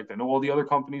project. I know all the other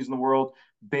companies in the world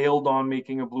bailed on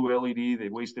making a blue LED. They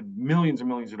wasted millions and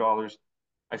millions of dollars.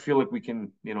 I feel like we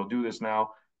can, do this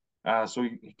now. So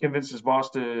he convinced his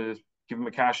boss to give him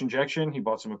a cash injection. He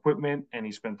bought some equipment and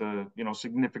he spent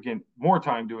significant more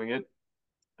time doing it.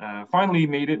 Finally he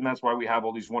made it, and that's why we have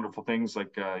all these wonderful things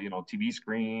like TV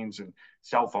screens and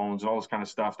cell phones and all this kind of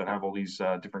stuff that have all these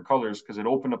different colors, because it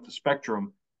opened up the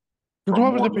spectrum.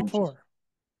 What was it before?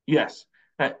 Yes,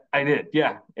 I did.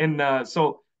 Yeah, and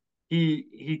so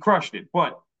he crushed it.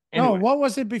 But anyway. No, what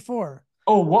was it before?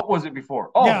 Oh, what was it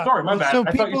before? Oh, yeah. Sorry, my bad. So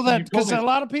people that, because a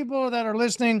lot of people that are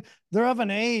listening, they're of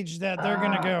an age that they're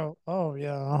gonna go, oh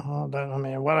yeah, I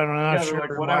mean, what? I'm not sure.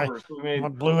 Like, whatever. So we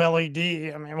made blue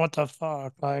LED. I mean, what the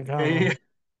fuck? Like,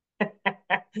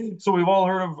 so we've all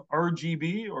heard of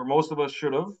RGB, or most of us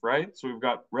should have, right? So we've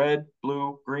got red,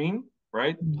 blue, green,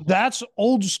 right? That's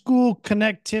old school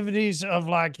connectivities of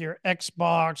like your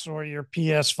Xbox or your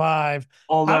PS5.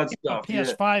 All that stuff.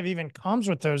 PS5 even comes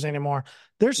with those anymore.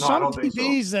 There's some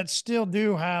TVs that still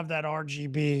do have that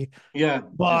RGB. Yeah,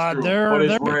 but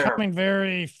they're becoming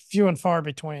very few and far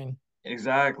between.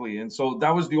 Exactly. And so that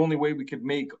was the only way we could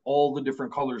make all the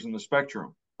different colors in the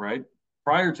spectrum, right?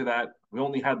 Prior to that, we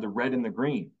only had the red and the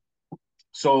green.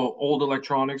 So old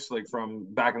electronics, like from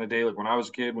back in the day, like when I was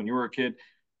a kid, when you were a kid,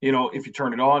 if you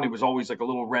turn it on, it was always like a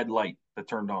little red light that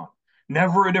turned on.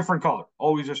 Never a different color,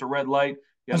 always just a red light.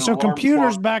 And so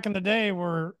computers back in the day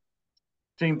were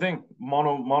same thing,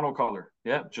 monocolor.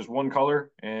 Yeah, just one color,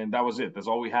 and that was it. That's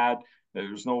all we had. There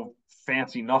was no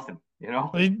fancy nothing,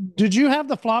 Did you have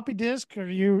the floppy disk? Are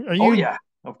you? Oh yeah,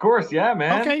 of course, yeah,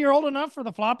 man. Okay, you're old enough for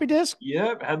the floppy disk.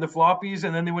 Yep, had the floppies,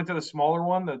 and then they went to the smaller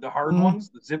one, the hard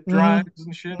ones, the zip drives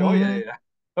and shit. Oh yeah,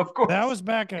 of course. That was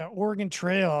back at Oregon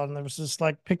Trail, and there was this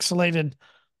like pixelated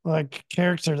like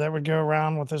character that would go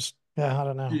around with this. Yeah, I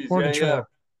don't know. Jeez, Oregon Trail.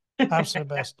 Absolute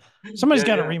best. Somebody's Yeah,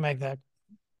 got to yeah. remake that.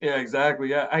 Yeah, exactly.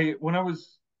 Yeah. When I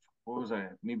was, what was I?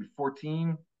 Maybe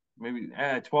 14, maybe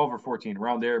 12 or 14,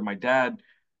 around there. My dad,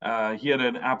 he had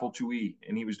an Apple IIe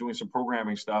and he was doing some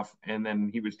programming stuff. And then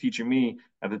he was teaching me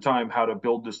at the time how to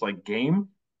build this like game.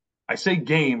 I say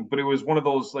game, but it was one of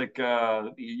those like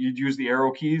you'd use the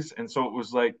arrow keys. And so it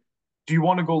was like, do you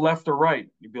want to go left or right?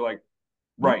 You'd be like,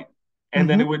 Yep. right. And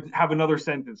then Mm-hmm. it would have another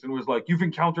sentence and it was like, you've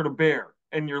encountered a bear.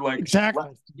 And you're like, Exactly.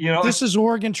 left, you know? This is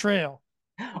Oregon Trail.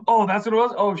 Oh, that's what it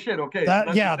was. Oh shit. Okay, so That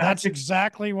that's yeah, that's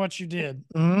exactly exactly what you did.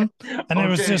 Mm-hmm. And it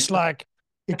was okay. this like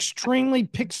extremely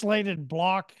pixelated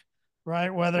block, right?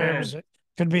 Whether it was Man, it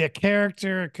could be a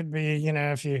character, it could be,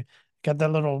 if you got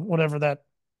that little whatever that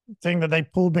thing that they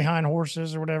pulled behind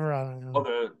horses or whatever. I don't oh know.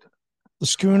 the The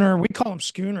schooner. We call them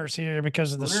schooners here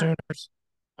because of the schooner. Sooners.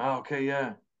 Oh, okay,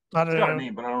 yeah. I It's don't got a know.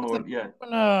 name, but I don't know what. Yeah,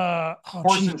 Oh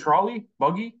horse geez. and trolley,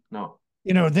 buggy. No.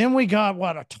 Then we got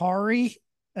what Atari,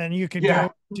 and you could go Yeah,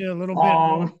 to a little bit more.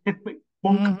 long,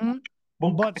 bunk, Hmm.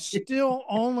 bunk. But still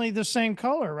only the same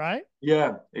color, right?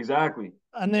 Yeah, exactly.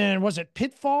 And then was it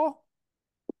Pitfall,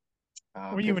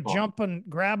 where you would Pitfall. jump and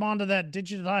grab onto that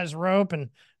digitized rope and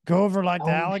go over like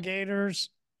the Oh alligators?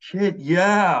 shit,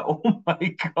 yeah. Oh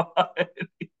my god,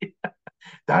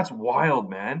 that's wild,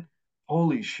 man.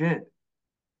 Holy shit.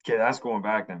 Okay, that's going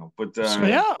back now. But So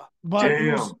yeah, but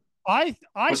it was damn, I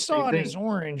but same saw it as thing.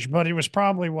 orange, but it was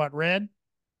probably what, red?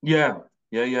 Yeah,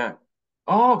 yeah, yeah.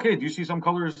 Oh, okay. Do you see some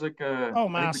colors like Oh, I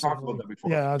think we talked about massively. that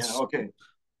before. Yeah, Yeah, it's okay.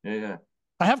 Yeah, yeah.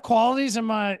 I have qualities in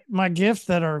my gift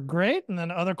that are great, and then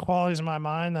other qualities in my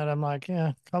mind that I'm like,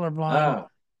 yeah, colorblind, Ah,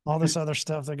 all this other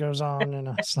stuff that goes on, and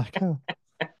it's like, huh.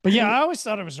 But yeah, I always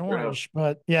thought it was fair enough. orange,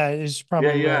 but yeah, it's Yeah, probably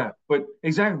red. yeah. But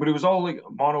exactly, but it was all like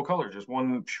monocolor, just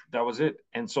one that was it.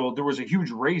 And so there was a huge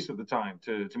race at the time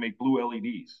to make blue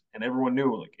LEDs. And everyone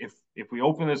knew like if we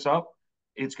open this up,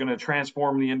 it's going to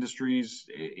transform the industries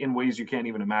in ways you can't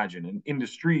even imagine. And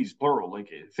industries plural, like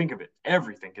think of it,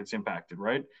 everything gets impacted,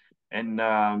 right?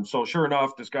 And so sure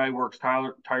enough, this guy works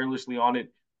tirelessly on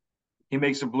it. He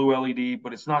makes a blue LED,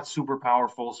 but it's not super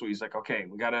powerful. So he's like, okay,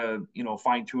 we gotta,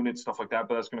 fine tune it, stuff like that.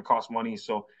 But that's gonna cost money.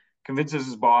 So convinces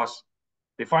his boss.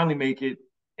 They finally make it,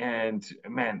 and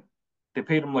man, they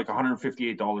paid him like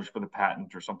 $158 for the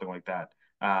patent or something like that.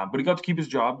 But he got to keep his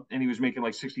job, and he was making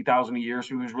like 60,000 a year, so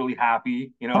he was really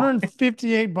happy.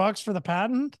 158 bucks for the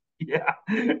patent? Yeah.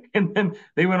 And then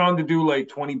they went on to do like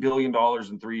 $20 billion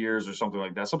in 3 years or something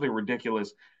like that, something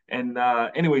ridiculous. And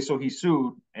anyway, so he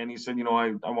sued and he said,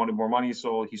 I wanted more money.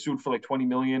 So he sued for like 20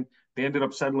 million. They ended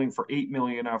up settling for 8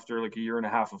 million after like a year and a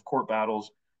half of court battles.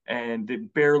 And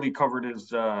it barely covered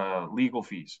his legal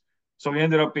fees. So he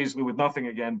ended up basically with nothing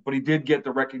again, but he did get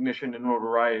the recognition and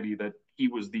notoriety that he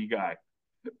was the guy.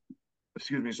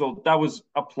 Excuse me. So that was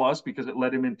a plus because it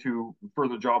led him into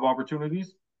further job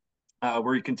opportunities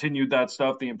where he continued that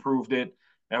stuff. They improved it.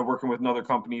 Working with another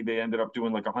company, they ended up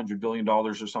doing like $100 billion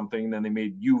or something. Then they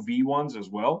made UV ones as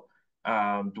well,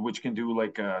 which can do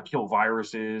like kill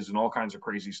viruses and all kinds of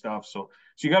crazy stuff. So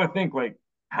you got to think like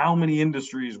how many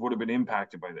industries would have been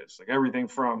impacted by this? Like everything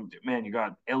from man, you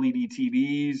got LED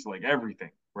TVs, like everything,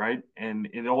 right? And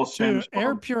it all To stems air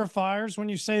from purifiers, when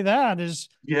you say that, is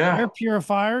air yeah,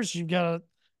 purifiers, you've got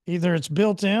either it's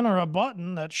built in or a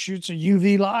button that shoots a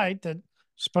UV light that's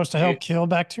supposed to help it, kill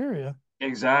bacteria.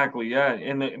 exactly, yeah,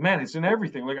 and man, it's in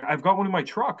everything. Like I've got one in my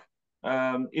truck.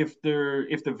 If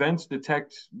the vents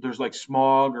detect there's like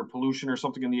smog or pollution or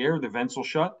something in the air, the vents will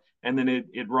shut, and then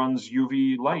it runs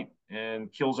UV light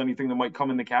and kills anything that might come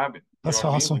in the cabin. You know That's what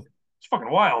I mean? awesome. Like it's fucking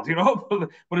wild, you know.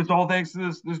 But it's all thanks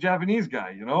to this Japanese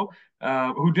guy,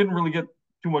 who didn't really get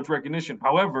too much recognition.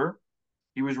 However,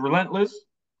 he was relentless,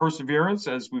 perseverance,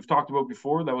 as we've talked about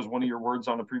before. That was one of your words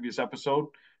on a previous episode,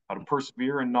 how to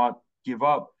persevere and not give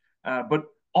up. But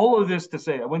all of this to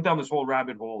say, I went down this whole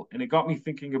rabbit hole and it got me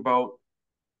thinking about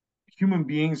human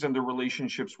beings and their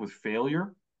relationships with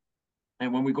failure.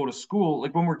 And when we go to school,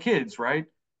 like when we're kids, right?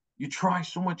 You try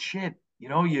so much shit.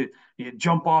 You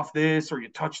jump off this or you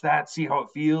touch that, see how it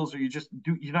feels, or you just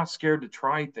do. You're not scared to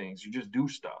try things. You just do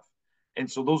stuff. And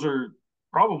so those are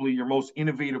probably your most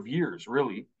innovative years,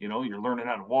 really. You're learning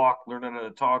how to walk, learning how to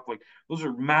talk. Like those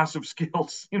are massive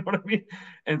skills. You know what I mean?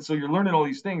 And so you're learning all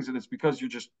these things, and it's because you're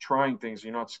just trying things.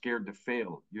 You're not scared to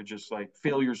fail. You're just like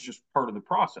failure is just part of the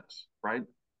process, right?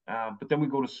 But then we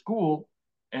go to school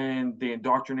and they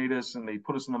indoctrinate us and they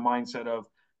put us in the mindset of,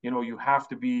 you have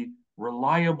to be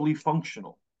reliably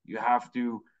functional. You have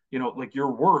to, like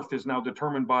your worth is now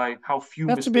determined by how few You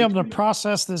have to be mistakes able to you make.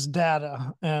 process this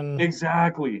data and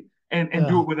Exactly. And do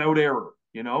yeah. it without error,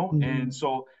 Mhm. And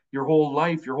so your whole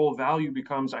life, your whole value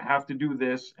becomes I have to do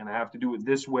this and I have to do it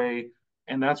this way.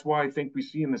 And that's why I think we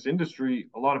see in this industry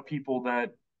a lot of people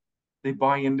that they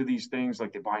buy into these things,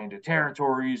 like they buy into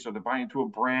territories or they buy into a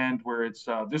brand where it's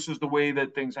this is the way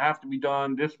that things have to be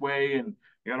done this way, and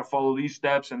you got to follow these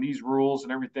steps and these rules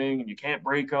and everything, and you can't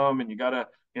break them, and you got to,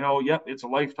 yep, it's a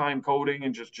lifetime coding,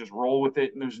 and just roll with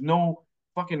it. And there's no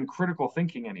fucking critical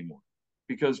thinking anymore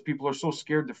because people are so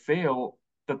scared to fail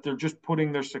that they're just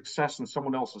putting their success in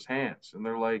someone else's hands, and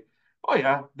they're like, oh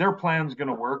yeah, their plan's going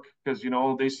to work because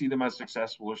they see them as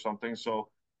successful or something, so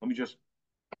let me just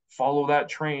follow that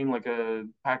train like a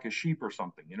pack of sheep or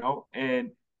something. And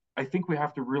I think we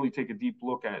have to really take a deep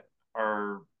look at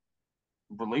our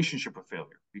relationship with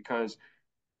failure, because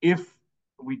if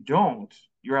we don't,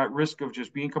 you're at risk of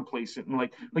just being complacent. And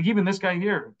like even this guy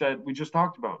here that we just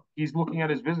talked about, he's looking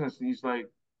at his business and he's like,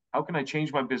 how can I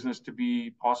change my business to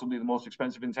be possibly the most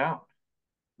expensive in town?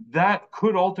 That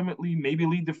could ultimately maybe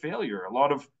lead to failure. A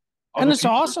lot of And other it's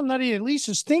people awesome that he at least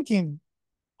is thinking,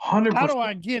 are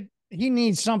 100%. he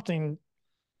needs something.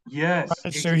 Yes, So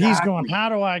he's going, exactly. how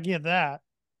do I get that?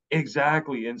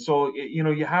 Exactly. And so,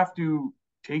 you have to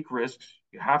take risks.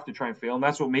 You have to try and fail. And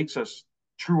that's what makes us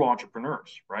true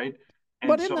entrepreneurs, right? And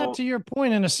But isn't that, so, to your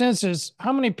point, in a sense, is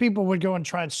how many people would go and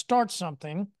try and start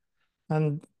something,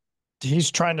 and he's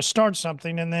trying to start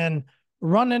something and then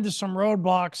run into some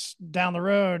roadblocks down the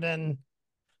road, and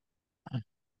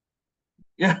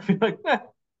yeah, I feel like that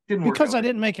didn't work because out. I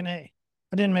didn't make an A,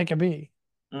 I didn't make a B.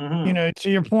 Mm-hmm. To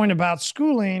your point about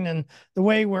schooling and the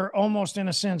way we're almost in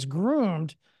a sense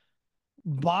groomed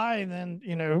by then,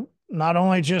 not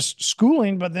only just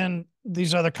schooling, but then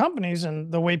these other companies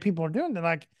and the way people are doing it.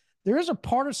 Like, there is a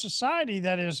part of society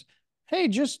that is, hey,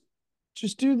 just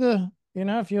do the,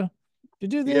 if you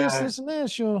do this, Yeah. this, and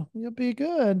this, you'll be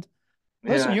good.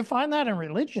 Listen, Yeah. you find that in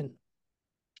religion.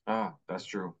 Ah, that's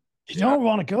true. You Yeah. don't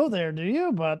want to go there, do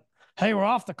you? But hey, we're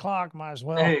off the clock. Might as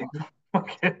well. Hey,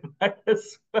 okay. I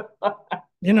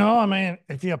mean,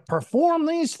 if you perform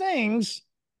these things,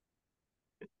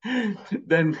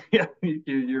 Then, yeah,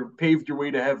 you're paved your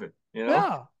way to heaven.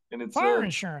 yeah, And it's, fire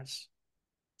insurance.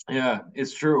 yeah,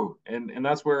 it's true. And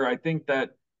that's where I think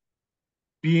that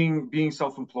being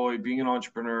self-employed, being an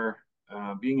entrepreneur,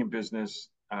 being in business,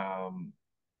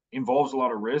 involves a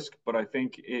lot of risk, but I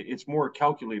think it's more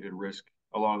calculated risk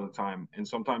a lot of the time. And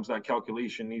sometimes that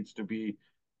calculation needs to be,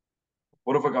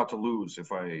 what have I got to lose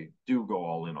if I do go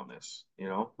all in on this?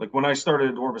 Like when I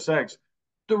started OrbisX,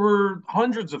 there were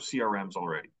hundreds of CRMs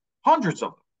already, hundreds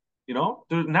of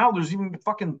them. Now there's even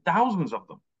fucking thousands of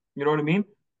them. You know what I mean?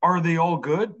 Are they all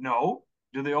good? No.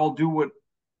 Do they all do what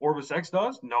OrbisX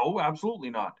does? No,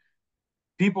 absolutely not.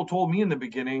 People told me in the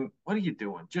beginning, what are you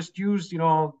doing? Just use,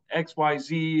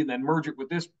 XYZ and then merge it with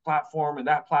this platform and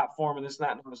that platform and this and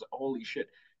that. And I was like, holy shit.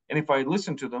 And if I had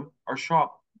listened to them, our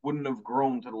shop wouldn't have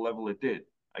grown to the level it did.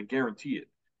 I guarantee it.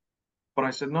 But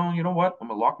I said, no, you know what? I'm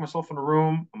going to lock myself in a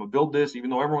room. I'm going to build this, even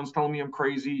though everyone's telling me I'm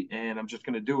crazy, and I'm just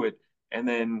going to do it. And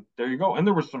then there you go. And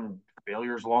there were some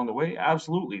failures along the way.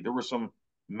 Absolutely. There were some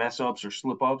mess ups or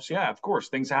slip ups. Yeah, of course,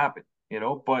 things happen.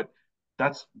 But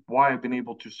that's why I've been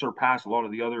able to surpass a lot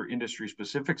of the other industry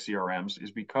specific CRMs,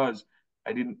 is because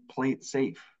I didn't play it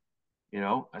safe.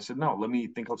 I said, no, let me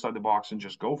think outside the box and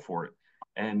just go for it.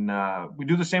 And we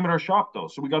do the same at our shop, though.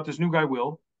 So we got this new guy,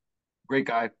 Will, great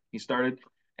guy. He started,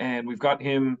 and we've got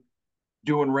him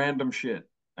doing random shit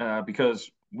because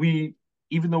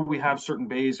even though we have certain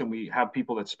bays and we have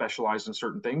people that specialize in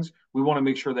certain things, we want to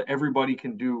make sure that everybody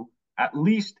can do at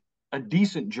least a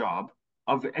decent job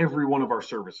of every one of our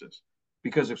services.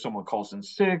 Because if someone calls in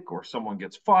sick or someone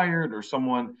gets fired or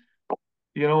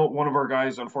one of our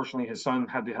guys, unfortunately, his son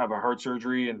had to have a heart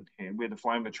surgery, and we had to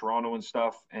fly him to Toronto and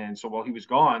stuff. And so while he was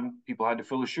gone, people had to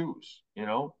fill his shoes.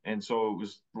 And so it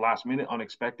was last minute,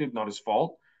 unexpected, not his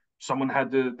fault. Someone had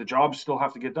the jobs still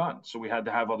have to get done. So we had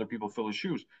to have other people fill his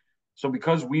shoes. So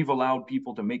because we've allowed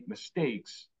people to make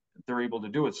mistakes, they're able to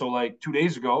do it. So like 2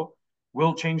 days ago,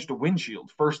 Will changed a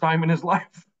windshield. First time in his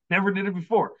life. Never did it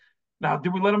before. Now,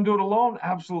 did we let him do it alone?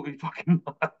 Absolutely fucking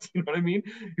not. You know what I mean?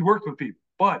 He worked with people.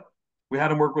 But we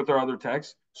had him work with our other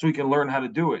techs so he can learn how to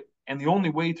do it. And the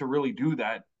only way to really do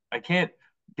that, I can't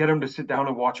get him to sit down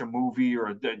and watch a movie or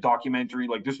a documentary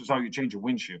like this is how you change a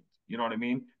windshield. You know what I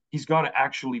mean? He's got to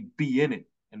actually be in it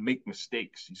and make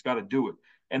mistakes. He's got to do it.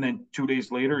 And then 2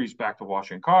 days later, he's back to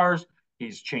washing cars.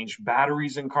 He's changed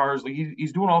batteries in cars. Like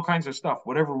he's doing all kinds of stuff.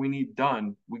 Whatever we need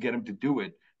done, we get him to do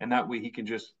it. And that way he can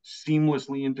just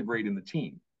seamlessly integrate in the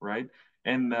team, right?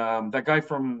 And that guy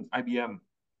from IBM,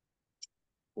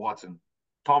 Watson,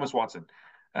 Thomas Watson.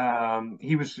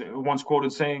 He was once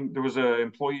quoted saying there was an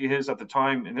employee of his at the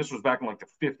time, and this was back in like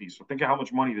the 50s. So think of how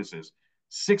much money this is: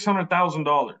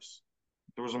 $600,000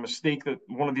 there was a mistake that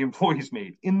one of the employees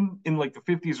made in like the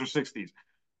 50s or 60s.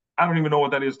 I don't even know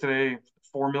what that is today.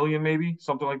 4 million, maybe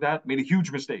something like that. Made a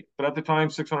huge mistake, but at the time,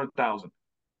 600,000.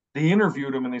 They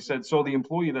interviewed him and they said, "So the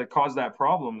employee that caused that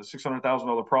problem, the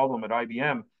 $600,000 problem at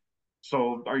IBM,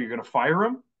 so are you going to fire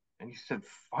him?" And he said,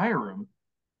 "Fire him?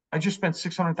 I just spent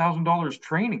 $600,000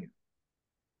 training him."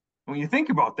 When you think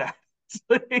about that, it's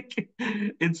like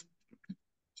it's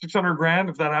 600 grand.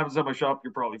 If that happens at my shop,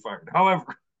 you're probably fired.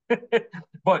 However,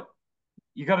 but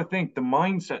you got to think the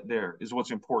mindset there is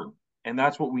what's important. And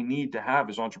that's what we need to have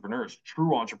as entrepreneurs,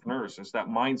 true entrepreneurs, is that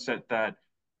mindset that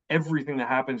everything that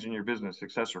happens in your business,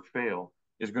 success or fail,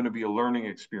 is going to be a learning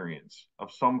experience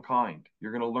of some kind.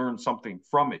 You're going to learn something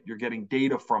from it. You're getting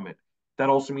data from it. That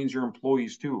also means your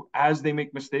employees too. As they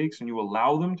make mistakes and you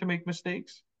allow them to make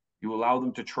mistakes, you allow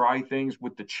them to try things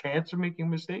with the chance of making a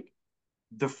mistake,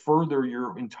 the further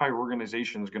your entire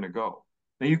organization is going to go.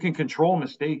 Now you can control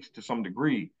mistakes to some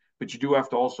degree, but you do have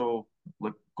to also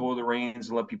let go of the reins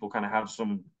and let people kind of have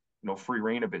some, free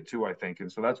reign a bit too, I think.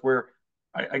 And so that's where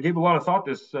I gave a lot of thought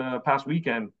this past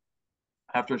weekend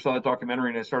after I saw that documentary,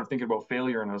 and I started thinking about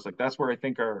failure. And I was like, that's where I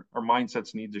think our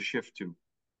mindsets need to shift to,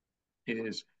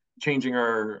 is changing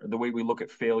the way we look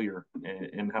at failure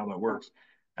and how that works.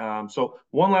 So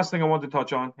one last thing I want to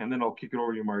touch on, and then I'll kick it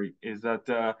over to you, Marty, is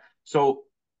that so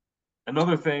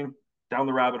another thing down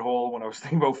the rabbit hole when I was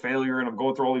thinking about failure and I'm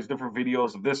going through all these different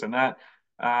videos of this and that.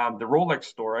 The Rolex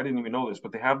store, I didn't even know this,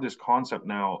 but they have this concept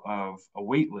now of a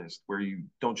wait list where you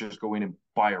don't just go in and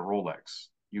buy a Rolex.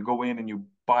 You go in and you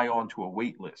buy onto a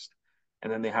wait list.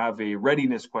 And then they have a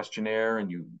readiness questionnaire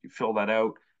and you fill that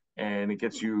out and it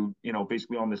gets you,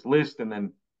 basically on this list. And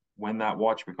then when that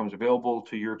watch becomes available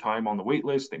to your time on the wait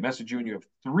list, they message you and you have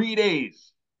 3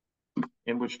 days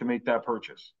in which to make that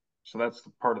purchase. So that's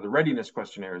the part of the readiness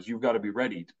questionnaire, is you've got to be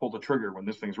ready to pull the trigger when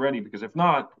this thing's ready, because if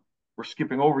not, we're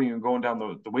skipping over you and going down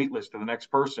the wait list to the next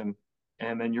person.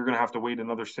 And then you're going to have to wait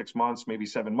another 6 months, maybe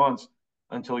 7 months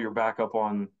until you're back up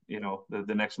on,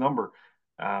 the next number.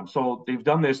 So they've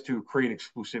done this to create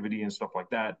exclusivity and stuff like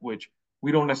that, which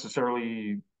we don't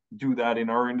necessarily do that in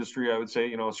our industry. I would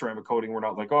say, ceramic coating, we're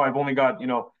not like, oh, I've only got,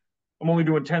 I'm only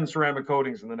doing 10 ceramic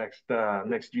coatings in the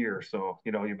next year. So,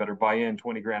 you better buy in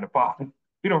 20 grand a pop.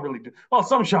 We don't really do. Well,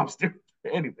 some shops do.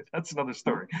 Anyway, that's another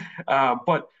story.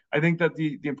 But I think that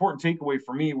the important takeaway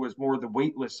for me was more the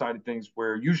wait list side of things,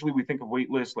 where usually we think of wait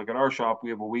lists, like at our shop, we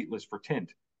have a wait list for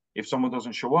tint. If someone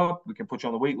doesn't show up, we can put you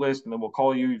on the wait list and then we'll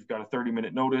call you. You've got a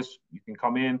 30-minute notice. You can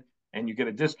come in and you get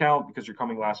a discount because you're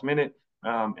coming last minute.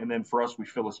 And then for us, we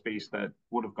fill a space that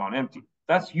would have gone empty.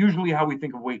 That's usually how we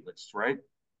think of wait lists, right?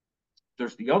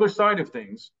 There's the other side of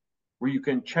things where you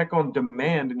can check on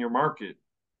demand in your market.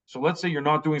 So let's say you're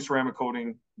not doing ceramic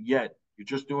coating yet. You're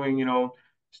just doing,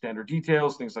 standard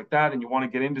details, things like that, and you want to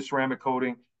get into ceramic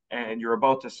coating, and you're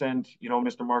about to send,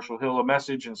 Mr. Marshall Hill a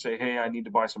message and say, hey, I need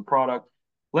to buy some product.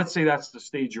 Let's say that's the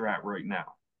stage you're at right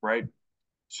now, right?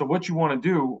 So what you want to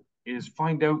do is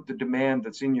find out the demand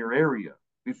that's in your area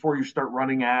before you start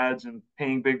running ads and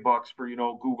paying big bucks for,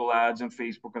 Google ads and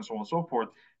Facebook and so on and so forth.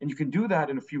 And you can do that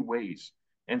in a few ways.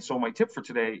 And so my tip for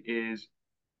today is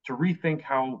to rethink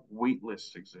how wait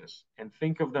lists exist and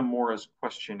think of them more as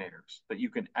questionnaires that you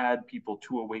can add people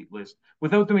to a wait list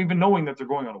without them even knowing that they're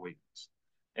going on a wait list.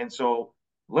 And so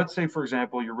let's say, for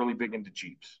example, you're really big into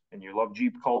Jeeps and you love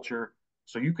Jeep culture.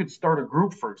 So you could start a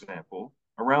group, for example,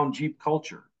 around Jeep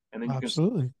culture. And then you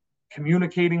Absolutely. can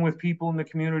communicating with people in the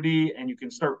community and you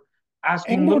can start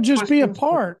asking And we'll little just be a questions.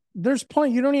 part. There's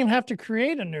plenty. You don't even have to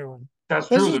create a new one. That's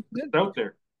This true. is There's out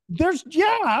there.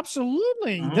 yeah,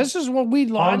 absolutely. Mm-hmm. This is what I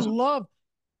Tons. love.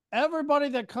 Everybody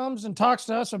that comes and talks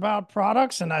to us about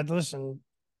products, and I listen,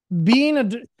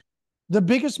 being the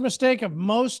biggest mistake of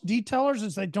most detailers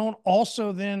is they don't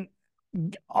also then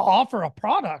offer a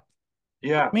product.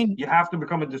 Yeah. I mean, You have to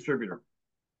become a distributor.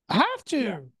 have to,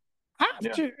 Yeah.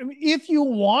 have to. I mean, if you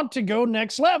want to go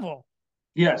next level.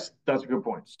 Yes, that's a good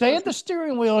point. Stay at the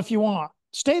steering wheel if you want.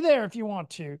 Stay there if you want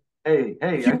to. Hey,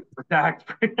 I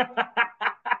protect.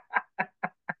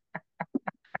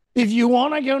 If you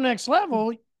want to go next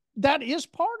level, that is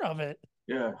part of it.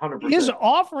 Yeah, 100%. Is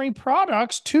offering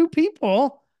products to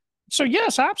people. So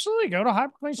yes, absolutely. Go to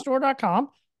hypercleanstore.com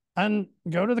and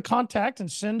go to the contact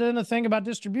and send in a thing about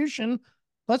distribution.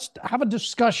 Let's have a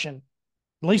discussion,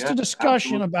 at least a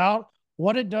discussion about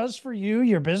what it does for you,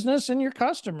 your business, and your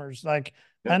customers,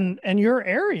 and your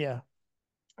area.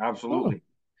 Absolutely.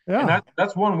 Oh, yeah. And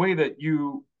that's one way that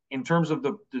you, in terms of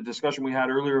the discussion we had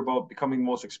earlier about becoming the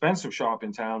most expensive shop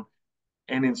in town,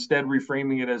 and instead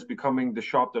reframing it as becoming the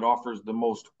shop that offers the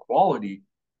most quality,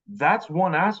 that's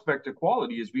one aspect of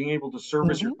quality, is being able to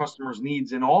service your Mhm. customers'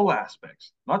 needs in all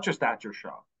aspects, not just at your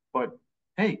shop, but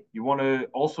hey, you want to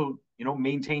also,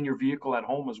 maintain your vehicle at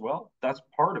home as well. That's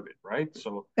part of it, right?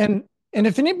 So And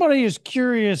if anybody is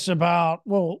curious about,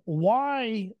 well,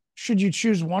 why should you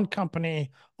choose one company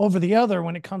over the other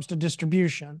when it comes to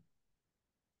distribution?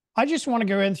 I just want to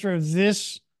go in through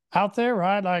this out there,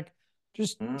 right? Like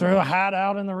just throw a hat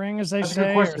out in the ring, as they that's a good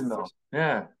say, or question, though.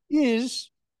 Yeah.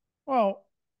 is, well,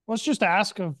 let's just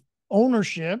ask of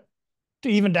ownership to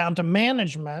even down to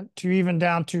management to even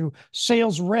down to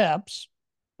sales reps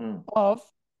Mm. of,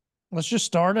 let's just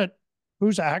start at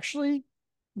who's actually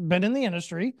been in the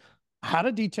industry, had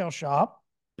a detail shop,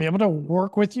 be able to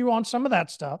work with you on some of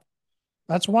that stuff.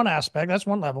 That's one aspect, that's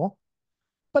one level.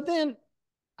 But then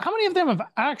how many of them have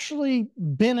actually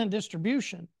been in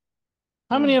distribution?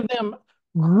 How many Mm. of them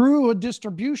grew a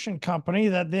distribution company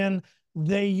that then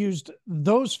they used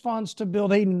those funds to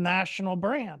build a national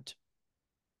brand?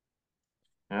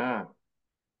 Yeah.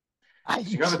 I, So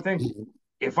you got to think,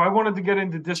 if I wanted to get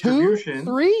into two, distribution,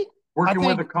 three. I working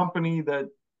with a think company that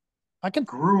I can. I can.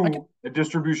 grew a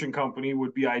distribution company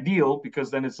would be ideal,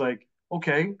 because then it's like,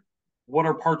 okay, what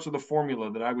are parts of the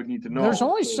formula that I would need to There's know?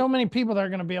 only So, so many people that are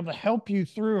going to be able to help you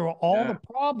through all the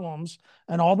yeah, problems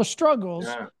and all the struggles.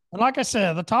 yeah, And like I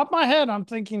said, at the top of my head, I'm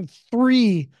thinking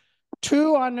three,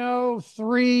 two, I know,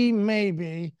 three,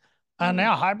 maybe. And mm,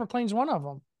 now hyperclean's one of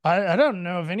them. I don't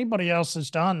know if anybody else has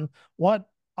done what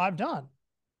I've done,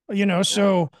 yeah,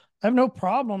 so I have no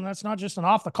problem. That's not just an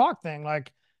off the clock thing.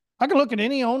 Like I can look at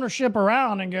any ownership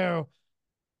around and go,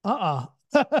 yeah,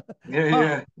 uh,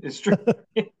 yeah. It's true.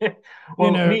 you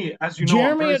Well, know, me, as you know, I'm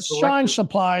Jeremy very at Shine selective.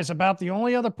 Supply is about the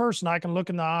only other person I can look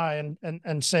in the eye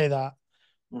and say that,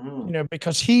 Hmm.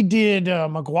 because he did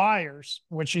McGuire's,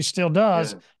 which he still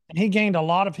does, Yeah, and he gained a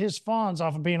lot of his funds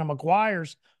off of being a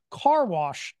McGuire's car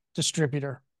wash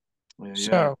distributor. yeah, yeah.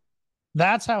 So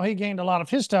that's how he gained a lot of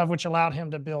his stuff, which allowed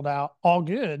him to build out all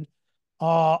good.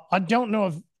 I don't know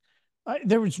if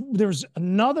there was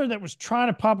another that was trying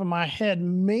to pop in my head,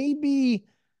 maybe,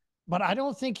 but I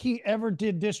don't think he ever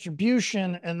did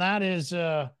distribution, and that is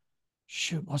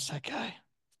shoot, what's that guy?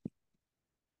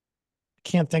 I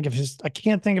can't think of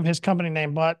his company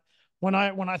name, but when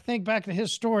I think back to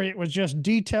his story, it was just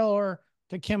detailer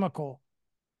to chemical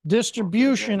Okay, yeah,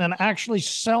 distribution and actually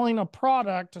selling a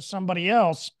product to somebody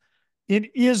else.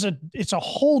 It's a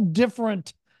whole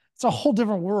different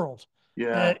world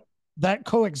yeah, that that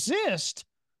coexist,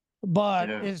 but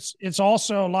yeah. it's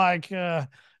also like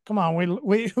come on,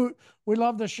 we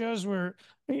love the shows where,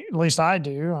 at least I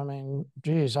do. I mean,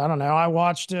 geez, I don't know, I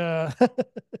watched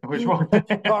Which one?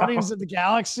 Guardians of the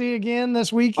Galaxy again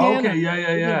this weekend, Okay, and yeah, yeah,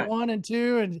 we did yeah. 1 and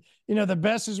 2, and the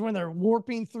best is when they're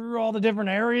warping through all the different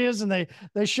areas and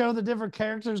they show the different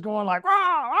characters going like rah,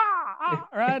 rah, rah,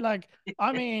 right, like,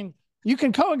 I mean, you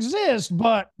can coexist,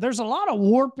 but there's a lot of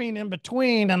warping in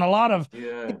between and a lot of,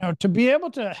 Yeah, to be able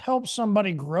to help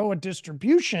somebody grow a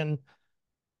distribution.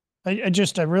 they I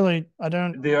are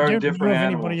don't know different of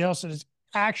anybody animals. else that has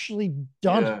actually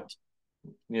done Yeah, it,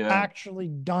 yeah, actually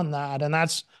done that. And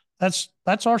that's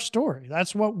our story.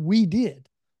 That's what we did.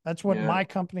 That's what yeah. my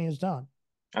company has done.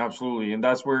 Absolutely. And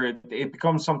that's where it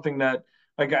becomes something that,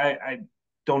 like, I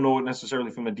don't know it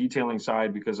necessarily from the detailing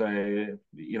side, because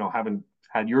haven't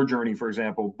had your journey, for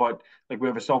example, but like we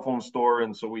have a cell phone store.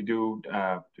 And so we do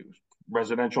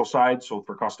residential side. So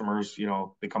for customers,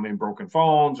 they come in broken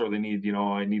phones, or they need,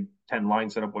 I need 10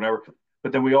 lines set up, whatever.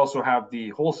 But then we also have the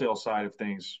wholesale side of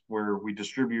things, where we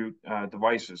distribute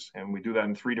devices, and we do that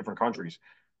in 3 different countries.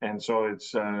 And so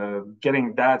it's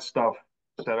getting that stuff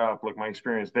set up. Like, my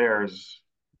experience there is,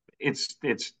 it's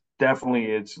definitely,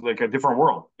 it's like a different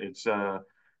world. It's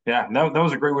yeah, that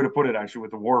was a great way to put it, actually,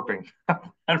 with the warping.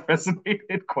 That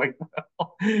resonated quite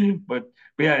well. But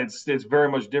yeah, it's very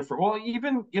much different. Well,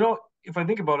 even, if I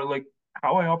think about it, like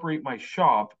how I operate my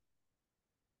shop,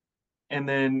 and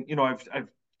then, I've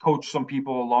coached some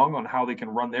people along on how they can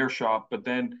run their shop. But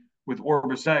then with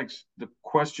OrbisX, the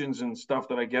questions and stuff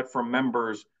that I get from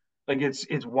members, like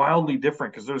it's wildly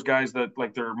different, because there's guys that,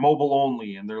 like, they're mobile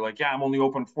only, and they're like, yeah, I'm only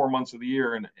open 4 months of the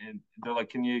year, and they're like,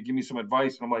 can you give me some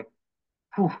advice? And I'm like,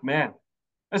 whew, man,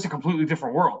 that's a completely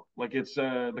different world. Like, it's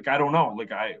like, I don't know,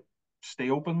 like, I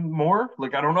stay open more,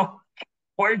 like, I don't know.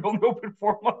 Why are you only open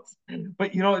 4 months?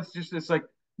 But, it's like,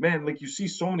 man, like, you see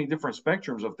so many different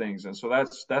spectrums of things. And so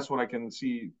that's what I can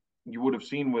see you would have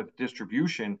seen with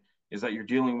distribution, is that you're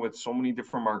dealing with so many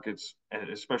different markets,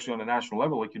 especially on a national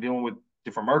level. Like, you're dealing with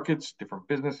different markets, different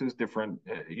businesses, different,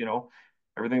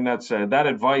 everything. That's that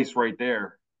advice right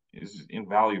there is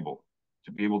invaluable,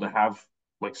 to be able to have,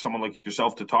 like, someone like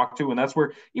yourself to talk to. And that's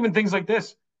where even things like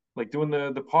this, like doing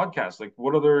the podcast. Like,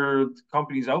 what other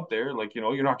companies out there? Like,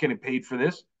 you're not getting paid for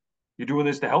this. You're doing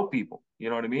this to help people. You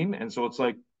know what I mean? And so it's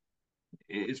like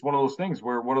it's one of those things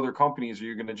where what other companies are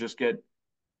you going to just get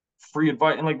free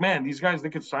advice? And like, man, these guys, they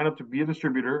could sign up to be a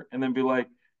distributor and then be like,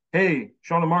 hey,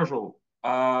 Shawn and Marshall,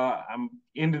 I'm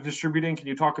into distributing. Can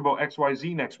you talk about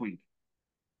XYZ next week?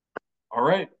 All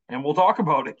right, and we'll talk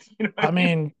about it. You know what I I mean?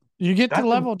 mean, you get to the That's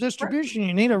level of impressive. distribution,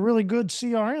 you need a really good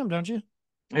CRM, don't you?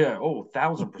 Yeah. Oh,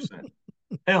 1,000%.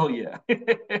 Hell yeah.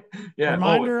 Yeah. Oh.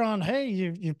 Reminder on, hey,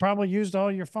 you probably used all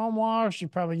your foam wash, you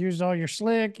probably used all your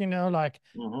slick, like,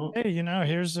 Mm-hmm. hey,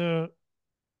 here's a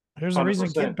reason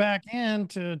to get 100%. back in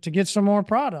to get some more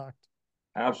product.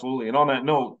 Absolutely. And on that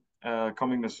note,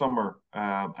 coming this summer,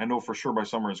 I know for sure by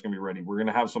summer it's going to be ready. We're going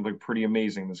to have something pretty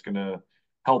amazing that's going to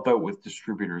help out with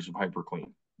distributors of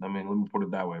hyperClean. I mean, let me put it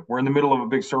that way. We're in the middle of a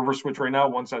big server switch right now.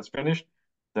 Once that's finished,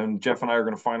 then Jeff and I are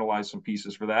going to finalize some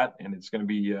pieces for that, and it's going to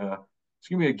be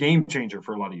a game changer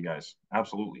for a lot of you guys.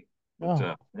 Absolutely. But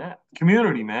Oh, yeah,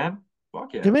 community, man.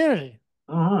 Fuck yeah. community.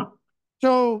 Uh-huh.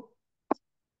 So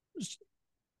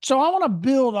so I want to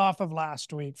build off of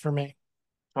last week for me.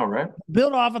 All right.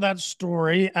 Build off of that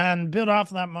story and build off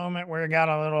of that moment where it got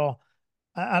a little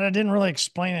I didn't really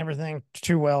explain everything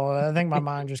too well. I think my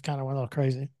mind just kind of went a little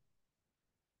crazy.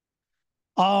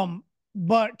 Um,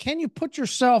 but can you put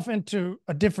yourself into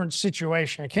a different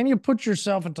situation? Can you put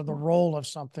yourself into the role of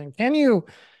something? Can you,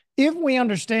 if we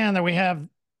understand that we have,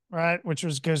 right, which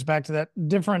goes back to that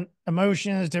different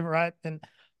emotions, different, right? And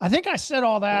I think I said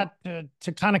all that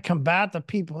to kind of combat the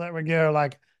people that would go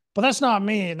like, but that's not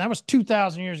me. And that was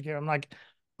 2,000 years ago. I'm like,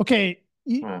 okay,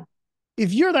 Yeah.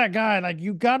 if you're that guy, like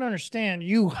you got to understand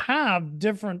you have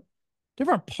different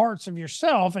parts of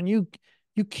yourself, and you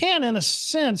can, in a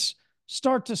sense,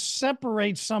 start to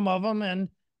separate some of them and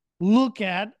look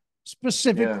at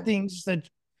specific Yeah. things that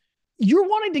you're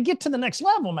wanting to get to the next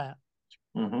level, man.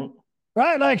 Mm-hmm.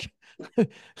 Right? Like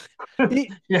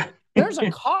Yeah. there's a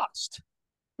cost.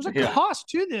 There's a Yeah. cost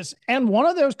to this, and one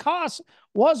of those costs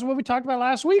was what we talked about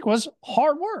last week was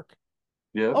hard work.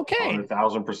 Yep. Okay,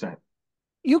 100,000%.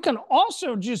 you can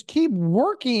also just keep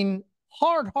working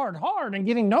hard, and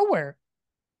getting nowhere.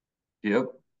 Yep.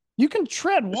 You can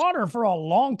tread water for a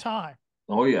long time,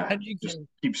 Oh yeah, and you just can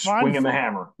keep find swinging the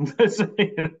hammer.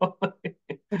 You know?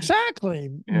 exactly.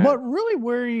 Yeah. But really,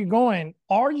 where are you going?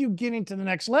 Are you getting to the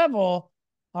next level?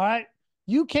 All right.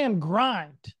 You can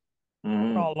grind for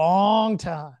Hmm. a long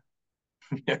time.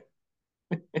 Yeah.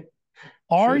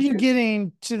 Are Sure you can.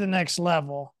 getting to the next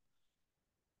level?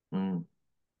 Mm.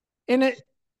 And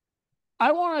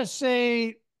I want to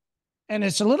say, and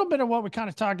it's a little bit of what we kind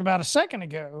of talked about a second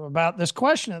ago about this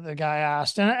question that the guy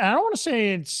asked. And I don't want to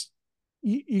say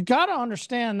you got to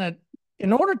understand that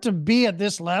in order to be at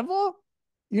this level,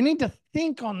 you need to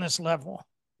think on this level.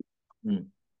 Mm.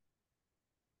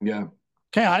 Yeah.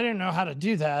 Okay, I didn't know how to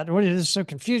do that. What is this so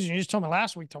confusing? You just told me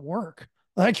last week to work.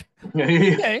 Like, Yeah.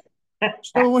 okay.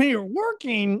 So when you're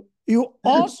working, you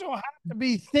also have to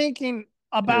be thinking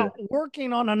Yeah. about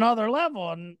working on another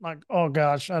level. And like, oh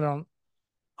gosh,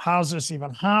 how's this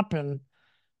even happen?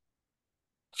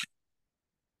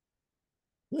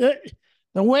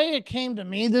 The way it came to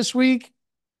me this week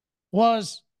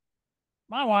was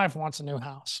my wife wants a new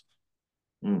house.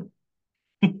 Mm.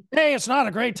 Hey, it's not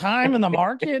a great time in the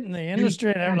market and the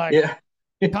industry and everything, like Yeah.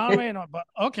 economy, but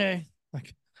okay,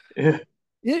 like Yeah.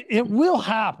 it will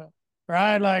happen,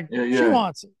 right? Like Yeah. she Yeah.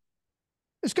 wants it.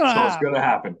 It's gonna So it's happen. gonna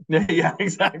happen. Yeah. Yeah.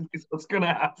 Exactly. So it's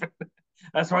gonna happen.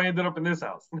 That's why I ended up in this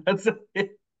house. That's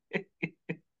it.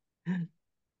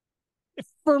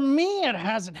 For me, it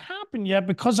hasn't happened yet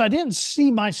because I didn't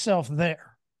see myself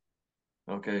there.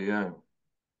 Okay. Yeah.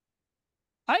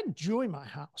 I enjoy my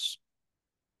house.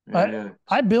 Yeah. I Yeah.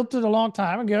 I built it a long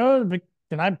time ago,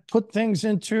 and I put things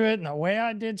into it, and the way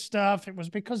I did stuff, it was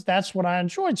because that's what I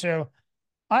enjoyed. So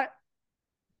I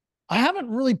I haven't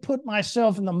really put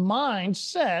myself in the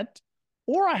mindset,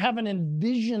 or I haven't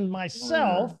envisioned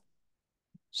myself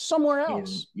somewhere Yeah.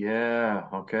 else. Yeah.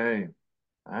 Okay.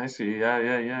 I see. Yeah.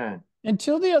 Yeah. Yeah.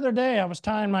 Until the other day, I was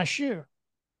tying my shoe.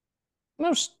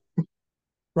 No,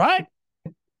 right?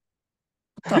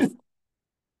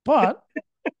 But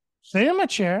sitting in my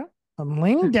chair, I'm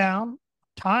leaning down,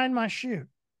 tying my shoe.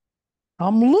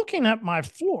 I'm looking at my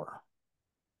floor.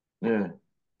 Yeah.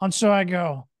 And so I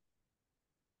go,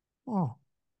 oh,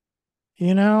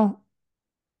 you know,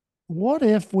 what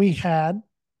if we had,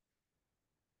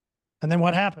 and then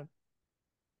what happened?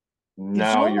 It's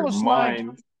Now your almost like,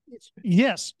 mind.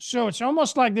 yes. So it's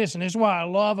almost like this. And this is what I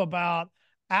love about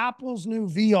Apple's new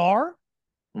VR.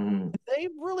 Mm.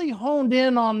 They've really honed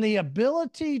in on the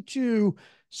ability to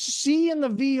see in the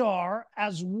VR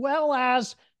as well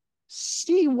as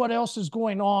see what else is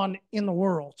going on in the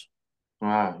world.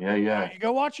 Wow. Yeah. Yeah. You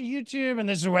go watch a YouTube, and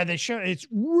this is where they show it's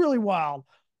really wild.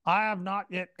 I have not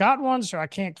yet got one, so I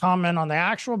can't comment on the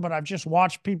actual, but I've just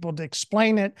watched people to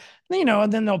explain it,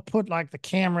 and then they'll put like the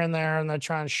camera in there and they're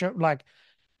trying to show like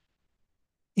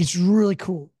it's really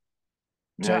cool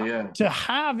Yeah. to Yeah. to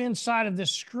have inside of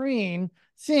this screen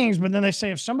things. But then they say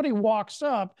if somebody walks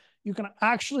up, you can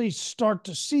actually start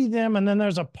to see them, and then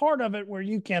there's a part of it where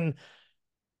you can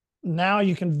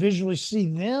visually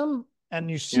see them,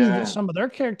 and you see Yeah. some of their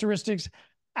characteristics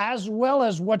as well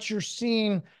as what you're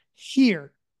seeing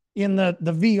here in the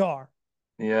VR.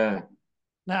 Yeah.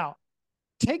 Now,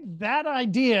 take that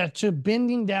idea to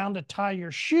bending down to tie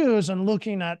your shoes and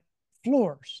looking at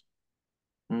floors.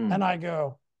 And I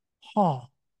go, huh,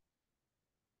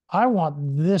 I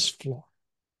want this floor.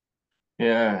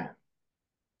 Yeah.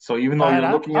 So even though Right? you're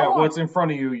I, looking I at want what's in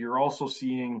front of you, you're also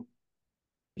seeing,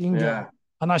 yeah, bingo.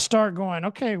 And I start going,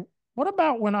 okay, what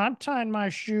about when I'm tying my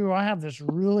shoe? I have this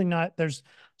really nice, there's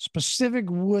specific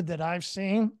wood that I've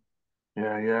seen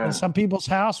yeah, in yeah, some people's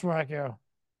house where I go,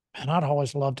 man, I'd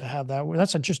always love to have that wood.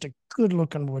 That's just a good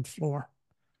looking wood floor.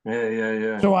 yeah, yeah,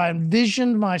 yeah, So I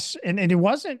envisioned and it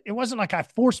wasn't like I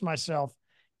forced myself.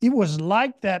 It was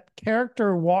like that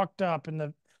character walked up in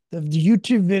the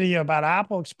YouTube video about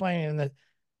Apple explaining that,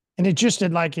 and it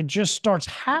just starts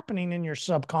happening in your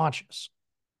subconscious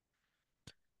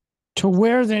to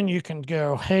where then you can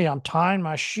go, hey, I'm tying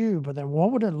my shoe, but then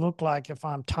what would it look like if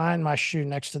I'm tying my shoe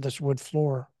next to this wood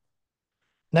floor?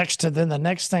 Then the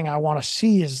next thing I want to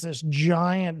see is this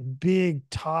giant, big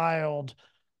tiled,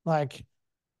 like,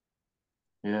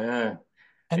 yeah.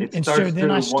 and It and so starts then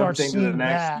to I one start thing to the seeing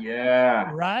next. that,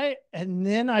 Yeah, right? And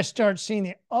then I start seeing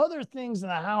the other things in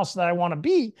the house that I want to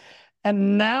be.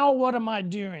 And now what am I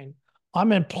doing?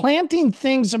 I'm implanting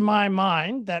things in my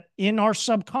mind that in our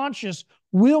subconscious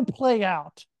will play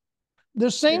out.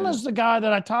 The same yeah, as the guy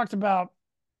that I talked about.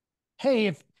 Hey,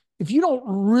 if you don't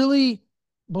really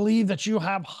believe that you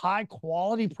have high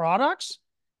quality products,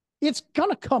 it's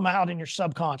gonna come out in your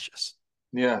subconscious.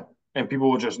 yeah. And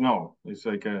people will just know. It's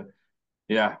like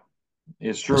yeah,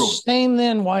 it's The true. same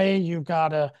then way you've got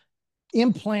to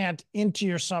implant into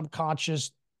your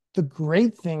subconscious the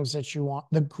great things that you want,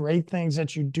 the great things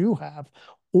that you do have,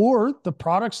 or the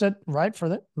products that right for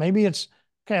that. Maybe it's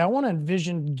okay. I want to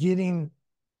envision getting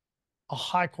a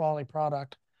high quality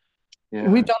product. Yeah,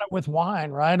 We've done it with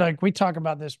wine, right? Like we talk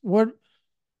about this.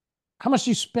 How much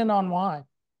do you spend on wine?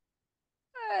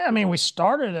 I mean, we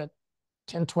started at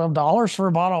 $10, $12 for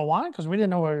a bottle of wine because we didn't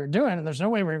know what we were doing. And there's no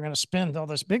way we were going to spend all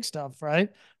this big stuff, right?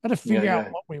 We had to yeah, figure out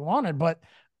yeah, what we wanted. But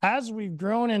as we've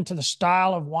grown into the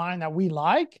style of wine that we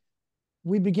like,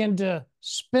 we begin to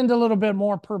spend a little bit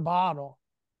more per bottle.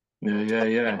 yeah, yeah,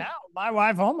 And yeah. now my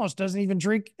wife almost doesn't even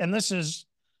drink. And this is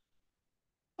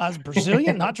as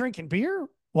Brazilian, not drinking beer.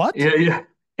 What? Yeah, yeah.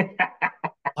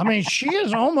 I mean, she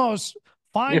is almost Yeah,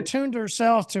 fine tuned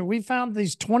herself to. We found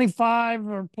these 25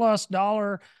 or plus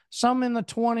dollar, some in the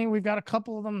 20. We've got a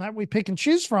couple of them that we pick and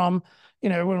choose from,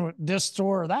 when this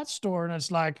store or that store. And it's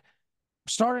like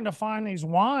starting to find these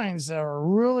wines that are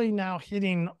really now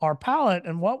hitting our palate.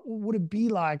 And what would it be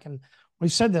like? And we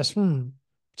said this,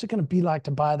 what's it going to be like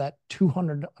to buy that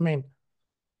 200? I mean,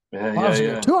 yeah, I yeah, was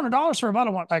going yeah, $200 for a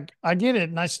bottle of wine. Like I get it.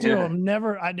 And I still yeah,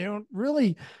 am I don't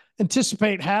really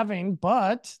anticipate having,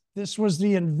 but this was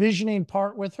the envisioning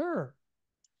part with her.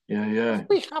 yeah, If yeah.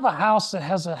 we have a house that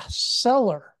has a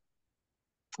cellar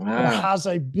or Ah, has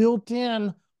a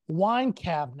built-in wine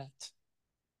cabinet,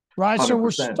 right? So we're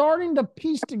 100%. starting to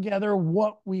piece together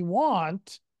what we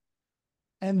want,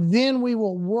 and then we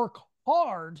will work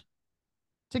hard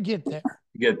to get there.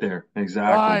 Get there.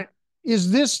 Exactly. Right?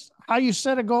 Is this how you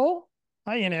set a goal?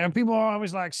 People are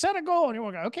always like, set a goal, and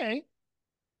you go, okay.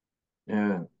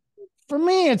 Yeah. For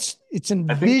me, it's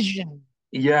I think, envision.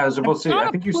 yeah, I was about to I've say, got I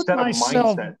to think you put set a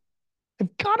myself, mindset.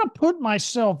 I've got to put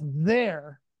myself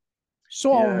there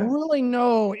so I'll Yeah, really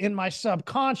know in my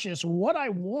subconscious what I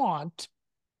want.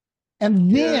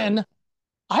 And yeah, then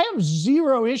I have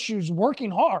zero issues working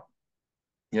hard.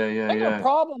 yeah, yeah, I have a yeah.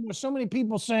 problem with so many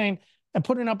people saying and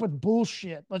putting up with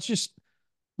bullshit. Let's just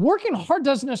working hard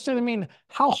doesn't necessarily mean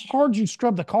how hard you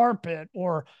scrub the carpet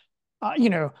or,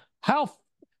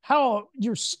 how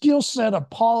your skill set of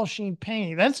polishing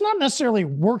paint. That's not necessarily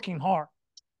working hard.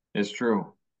 It's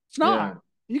true. It's not.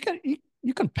 Yeah,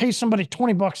 You can pay somebody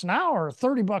 $20 an hour, or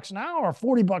 $30 an hour, or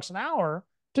 $40 an hour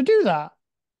to do that.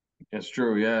 it's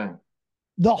true. Yeah.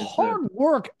 The It's the, hard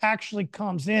work actually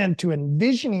comes into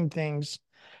envisioning things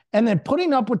and then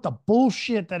putting up with the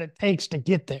bullshit that it takes to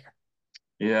get there.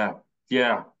 yeah,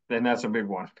 yeah. then that's a big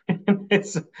one.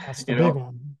 It's, That's the you big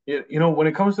know, one. when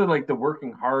it comes to like the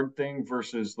working hard thing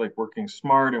versus like working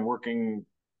smart and working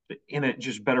in a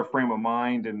just better frame of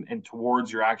mind and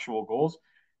towards your actual goals.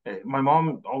 My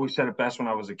mom always said it best when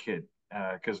I was a kid,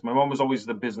 because my mom was always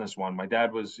the business one. My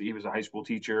dad he was a high school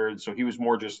teacher, so he was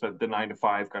more just the 9 to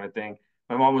 5 kind of thing.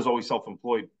 My mom was always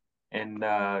self-employed, and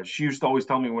she used to always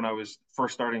tell me when I was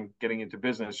first starting getting into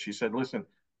business, she said, "Listen,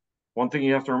 one thing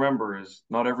you have to remember is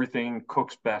not everything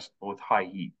cooks best with high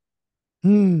heat."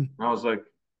 Hmm. And I was like,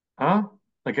 huh?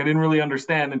 Like I didn't really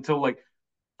understand until like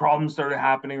problems started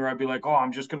happening, where I'd be like, oh,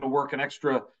 I'm just going to work an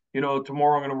extra,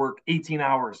 tomorrow I'm going to work 18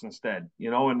 hours instead,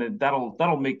 and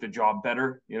that'll make the job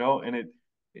better, and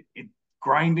it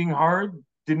grinding hard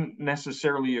didn't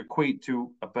necessarily equate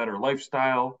to a better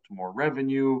lifestyle, to more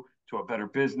revenue, to a better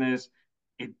business.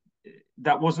 It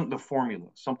that wasn't the formula.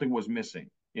 Something was missing,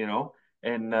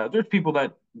 And there's people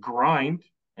that grind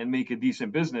and make a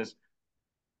decent business,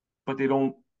 but they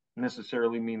don't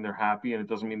necessarily mean they're happy, and it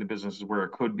doesn't mean the business is where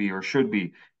it could be or should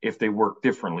be if they work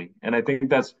differently. And I think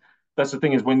that's the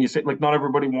thing, is when you say, like, not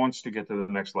everybody wants to get to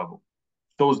the next level.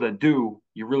 Those that do,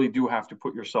 you really do have to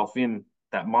put yourself in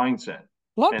that mindset,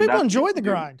 A lot of and people that's what you enjoy have the to do.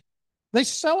 grind. They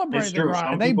celebrate It's the true. grind.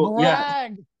 Some They people, yeah.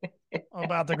 brag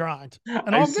about the grind,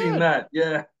 and all I've seen good. that.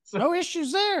 Yeah. No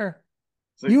issues there.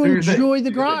 It's like, You do your thing. enjoy the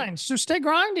Do your thing. grind, so stay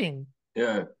grinding.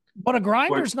 Yeah. But a But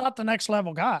grinder's not the next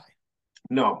level guy.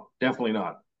 no, definitely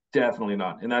not. Definitely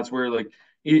not. And that's where, like,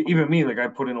 even me, like, I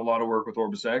put in a lot of work with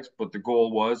OrbisX, but the goal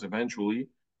was eventually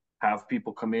have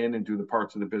people come in and do the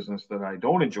parts of the business that I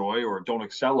don't enjoy or don't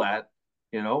excel at,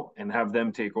 and have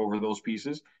them take over those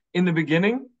pieces. In the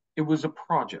beginning, it was a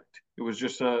project. It was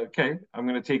just, okay, I'm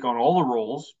going to take on all the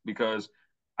roles because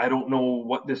I don't know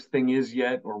what this thing is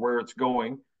yet or where it's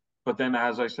going. But then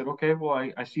as I said, okay,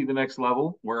 well, I see the next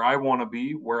level where I want to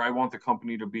be, where I want the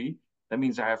company to be. That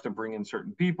means I have to bring in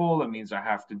certain people. That means I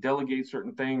have to delegate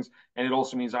certain things. And it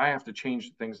also means I have to change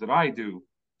the things that I do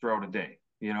throughout a day,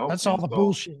 That's all And the so,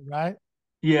 bullshit, right?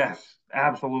 yes,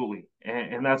 absolutely.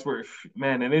 And that's where,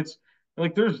 man, and it's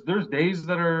like there's days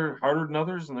that are harder than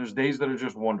others, and there's days that are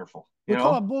just wonderful, We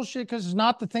call it bullshit because it's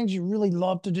not the things you really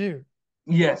love to do.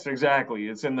 Yes, exactly.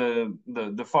 It's in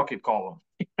the fuck it column.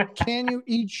 Can you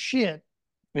eat shit?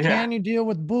 Yeah, Can you deal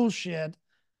with bullshit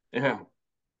yeah,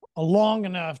 long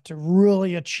enough to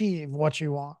really achieve what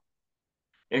you want?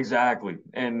 exactly.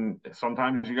 And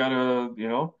sometimes you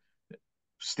gotta,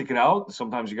 stick it out.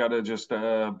 Sometimes you got to just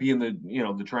be in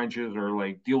the trenches, or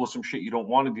like deal with some shit you don't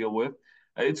want to deal with.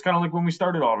 It's kind of like when we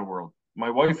started Auto World. My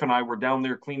wife and I were down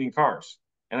there cleaning cars,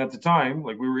 and at the time,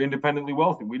 like, we were independently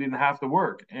wealthy. We didn't have to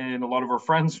work, and a lot of our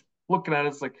friends looking at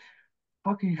us like,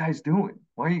 "Fuck are you guys doing?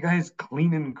 Why are you guys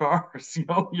cleaning cars?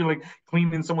 You're like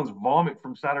cleaning someone's vomit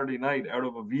from Saturday night out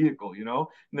of a vehicle. And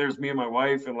there's me and my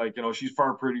wife, and like, she's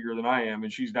far prettier than I am,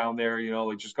 and she's down there,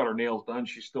 like, just got her nails done.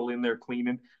 She's still in there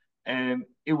cleaning, and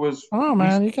it was Oh we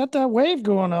man, you got that wave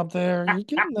going up there. You're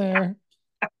getting there.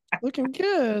 Looking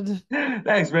good.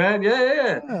 thanks, man. Yeah, yeah,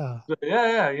 yeah. Yeah. So,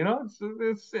 yeah, yeah.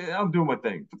 It's I'm doing my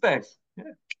thing. But thanks.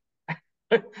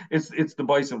 Yeah. It's the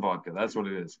bison vodka. That's what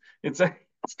it is. It's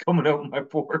coming out in my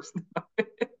pores.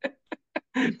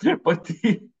 But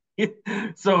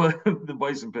so the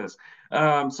bison piss.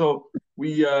 So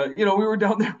we were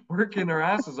down there working our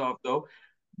asses off though,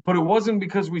 but it wasn't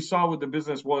because we saw what the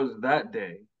business was that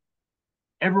day.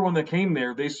 Everyone that came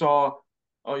there, they saw,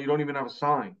 oh, you don't even have a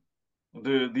sign.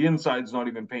 The inside's not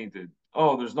even painted.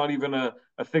 Oh, there's not even a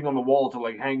thing on the wall to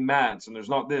like hang mats, and there's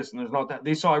not this and there's not that.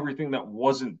 They saw everything that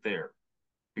wasn't there,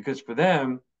 because for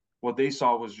them, what they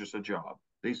saw was just a job.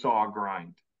 They saw a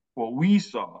grind. What we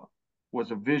saw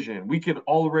was a vision. We could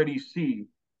already see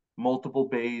multiple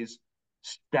bays,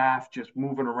 staff just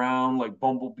moving around like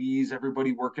bumblebees,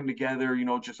 everybody working together,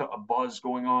 just a buzz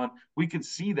going on. We could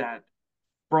see that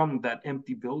from that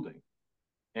empty building,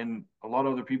 and a lot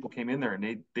of other people came in there and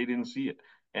they didn't see it.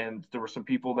 And there were some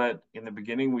people that in the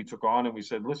beginning we took on and we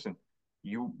said, listen,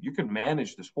 you can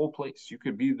manage this whole place, you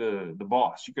could be the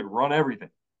boss, you could run everything.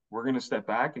 We're going to step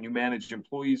back and you manage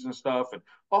employees and stuff. And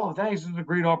oh, thanks, this is a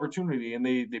great opportunity. And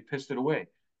they pissed it away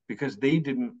because they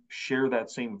didn't share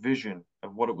that same vision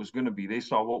of what it was going to be. They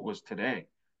saw what was today,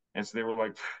 and so they were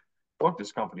like, fuck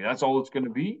this company. That's all it's going to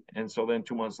be. And so then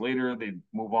 2 months later, they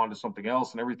move on to something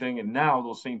else and everything. And now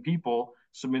those same people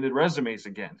submitted resumes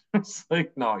again. It's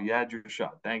like, no, you had your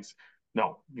shot. Thanks.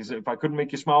 No, he said, if I couldn't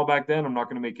make you smile back then, I'm not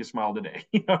going to make you smile today.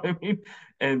 You know what I mean?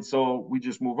 And so we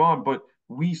just move on. But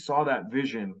we saw that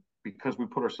vision because we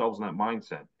put ourselves in that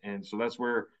mindset. And so that's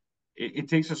where it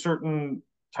takes a certain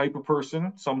type of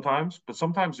person sometimes, but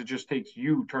sometimes it just takes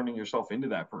you turning yourself into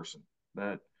that person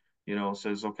that,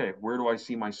 says, okay, where do I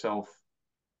see myself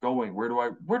going? Where do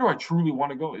I truly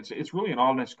want to go? It's really an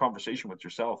honest conversation with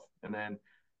yourself, and then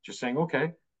just saying,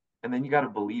 okay, and then you got to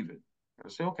believe it. You got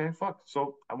to say, okay, fuck.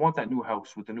 So I want that new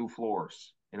house with the new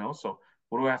floors. So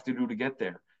what do I have to do to get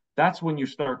there? That's when you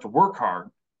start to work hard,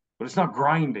 but it's not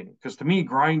grinding. Because to me,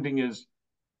 grinding is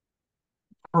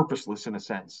purposeless in a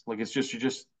sense. Like you're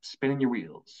just spinning your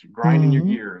wheels, you're grinding your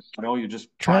Mm-hmm. gears. You're just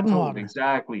Treading plateaued. water.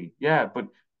 Exactly. Yeah. But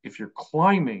if you're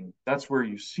climbing, that's where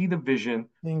you see the vision,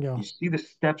 you Bingo. see the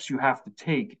steps you have to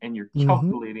take, and you're Mm-hmm.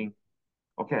 calculating,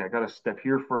 okay, I got to step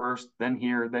here first, then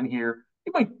here, then here.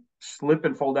 You might slip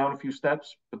and fall down a few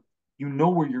steps, but you know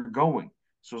where you're going.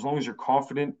 So as long as you're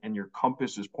confident and your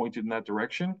compass is pointed in that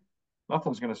direction,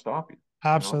 nothing's going to stop you.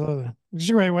 Absolutely. It's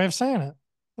a great way of saying it.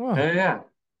 Oh. Yeah, yeah.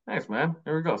 Thanks, man.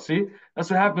 There we go. See, that's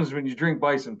what happens when you drink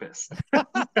bison piss.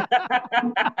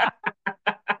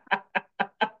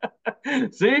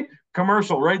 See,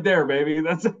 commercial right there, baby.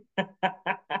 That's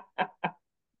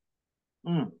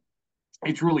mm,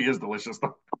 it. Truly is delicious,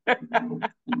 though.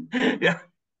 Yeah,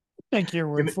 Take your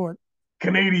word for it.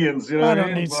 Canadians, you know I what I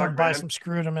don't mean? need some Fuck, buy man. some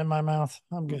screwdrum in my mouth.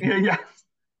 I'm good. Yeah,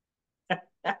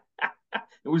 yeah.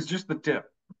 It was just the tip.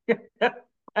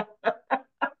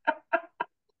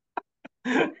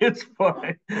 It's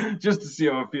fine, just to see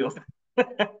how it feels.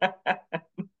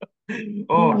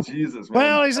 Oh, Jesus, man.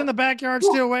 Well, he's in the backyard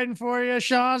still waiting for you,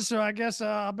 Shawn. So I guess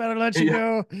I better let you Yeah,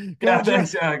 go. Go yeah, enjoy.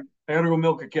 thanks. I gotta go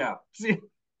milk a cow. See,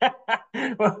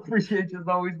 well, appreciate you as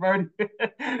always, Marty.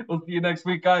 We'll see you next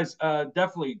week, guys.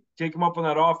 Definitely take him up on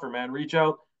that offer, man. Reach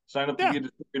out, sign up to Yeah, be a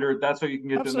distributor. That's how you can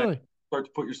get the next, absolutely. start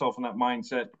to put yourself in that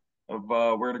mindset of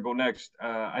where to go next.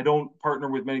 I don't partner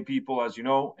with many people, as you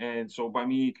know, and so by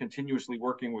me continuously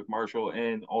working with Marshall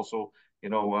and also,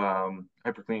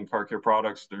 hyperclean car care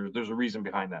products, there's a reason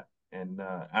behind that, and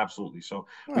absolutely. So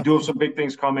we Oh, do have cool. some big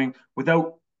things coming.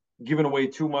 Without giving away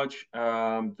too much,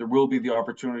 there will be the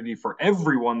opportunity for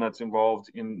everyone that's involved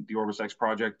in the OrbisX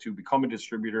project to become a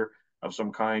distributor of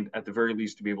some kind, at the very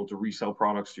least, to be able to resell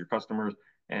products to your customers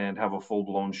and have a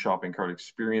full-blown shopping cart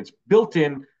experience built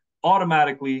in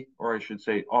automatically, or I should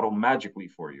say, automagically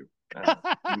for you.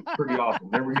 Pretty awesome.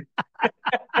 There we go.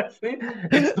 See?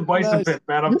 It's the bison Nice. pit,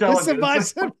 man. I'm It's telling the you.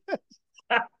 It's bison.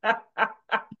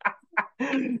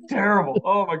 like terrible.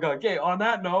 Oh my God. Okay. On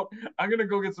that note, I'm gonna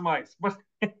go get some ice. But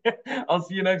I'll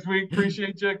see you next week.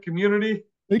 Appreciate you, community.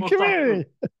 The We'll talk soon. community.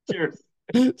 Cheers.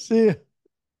 See you.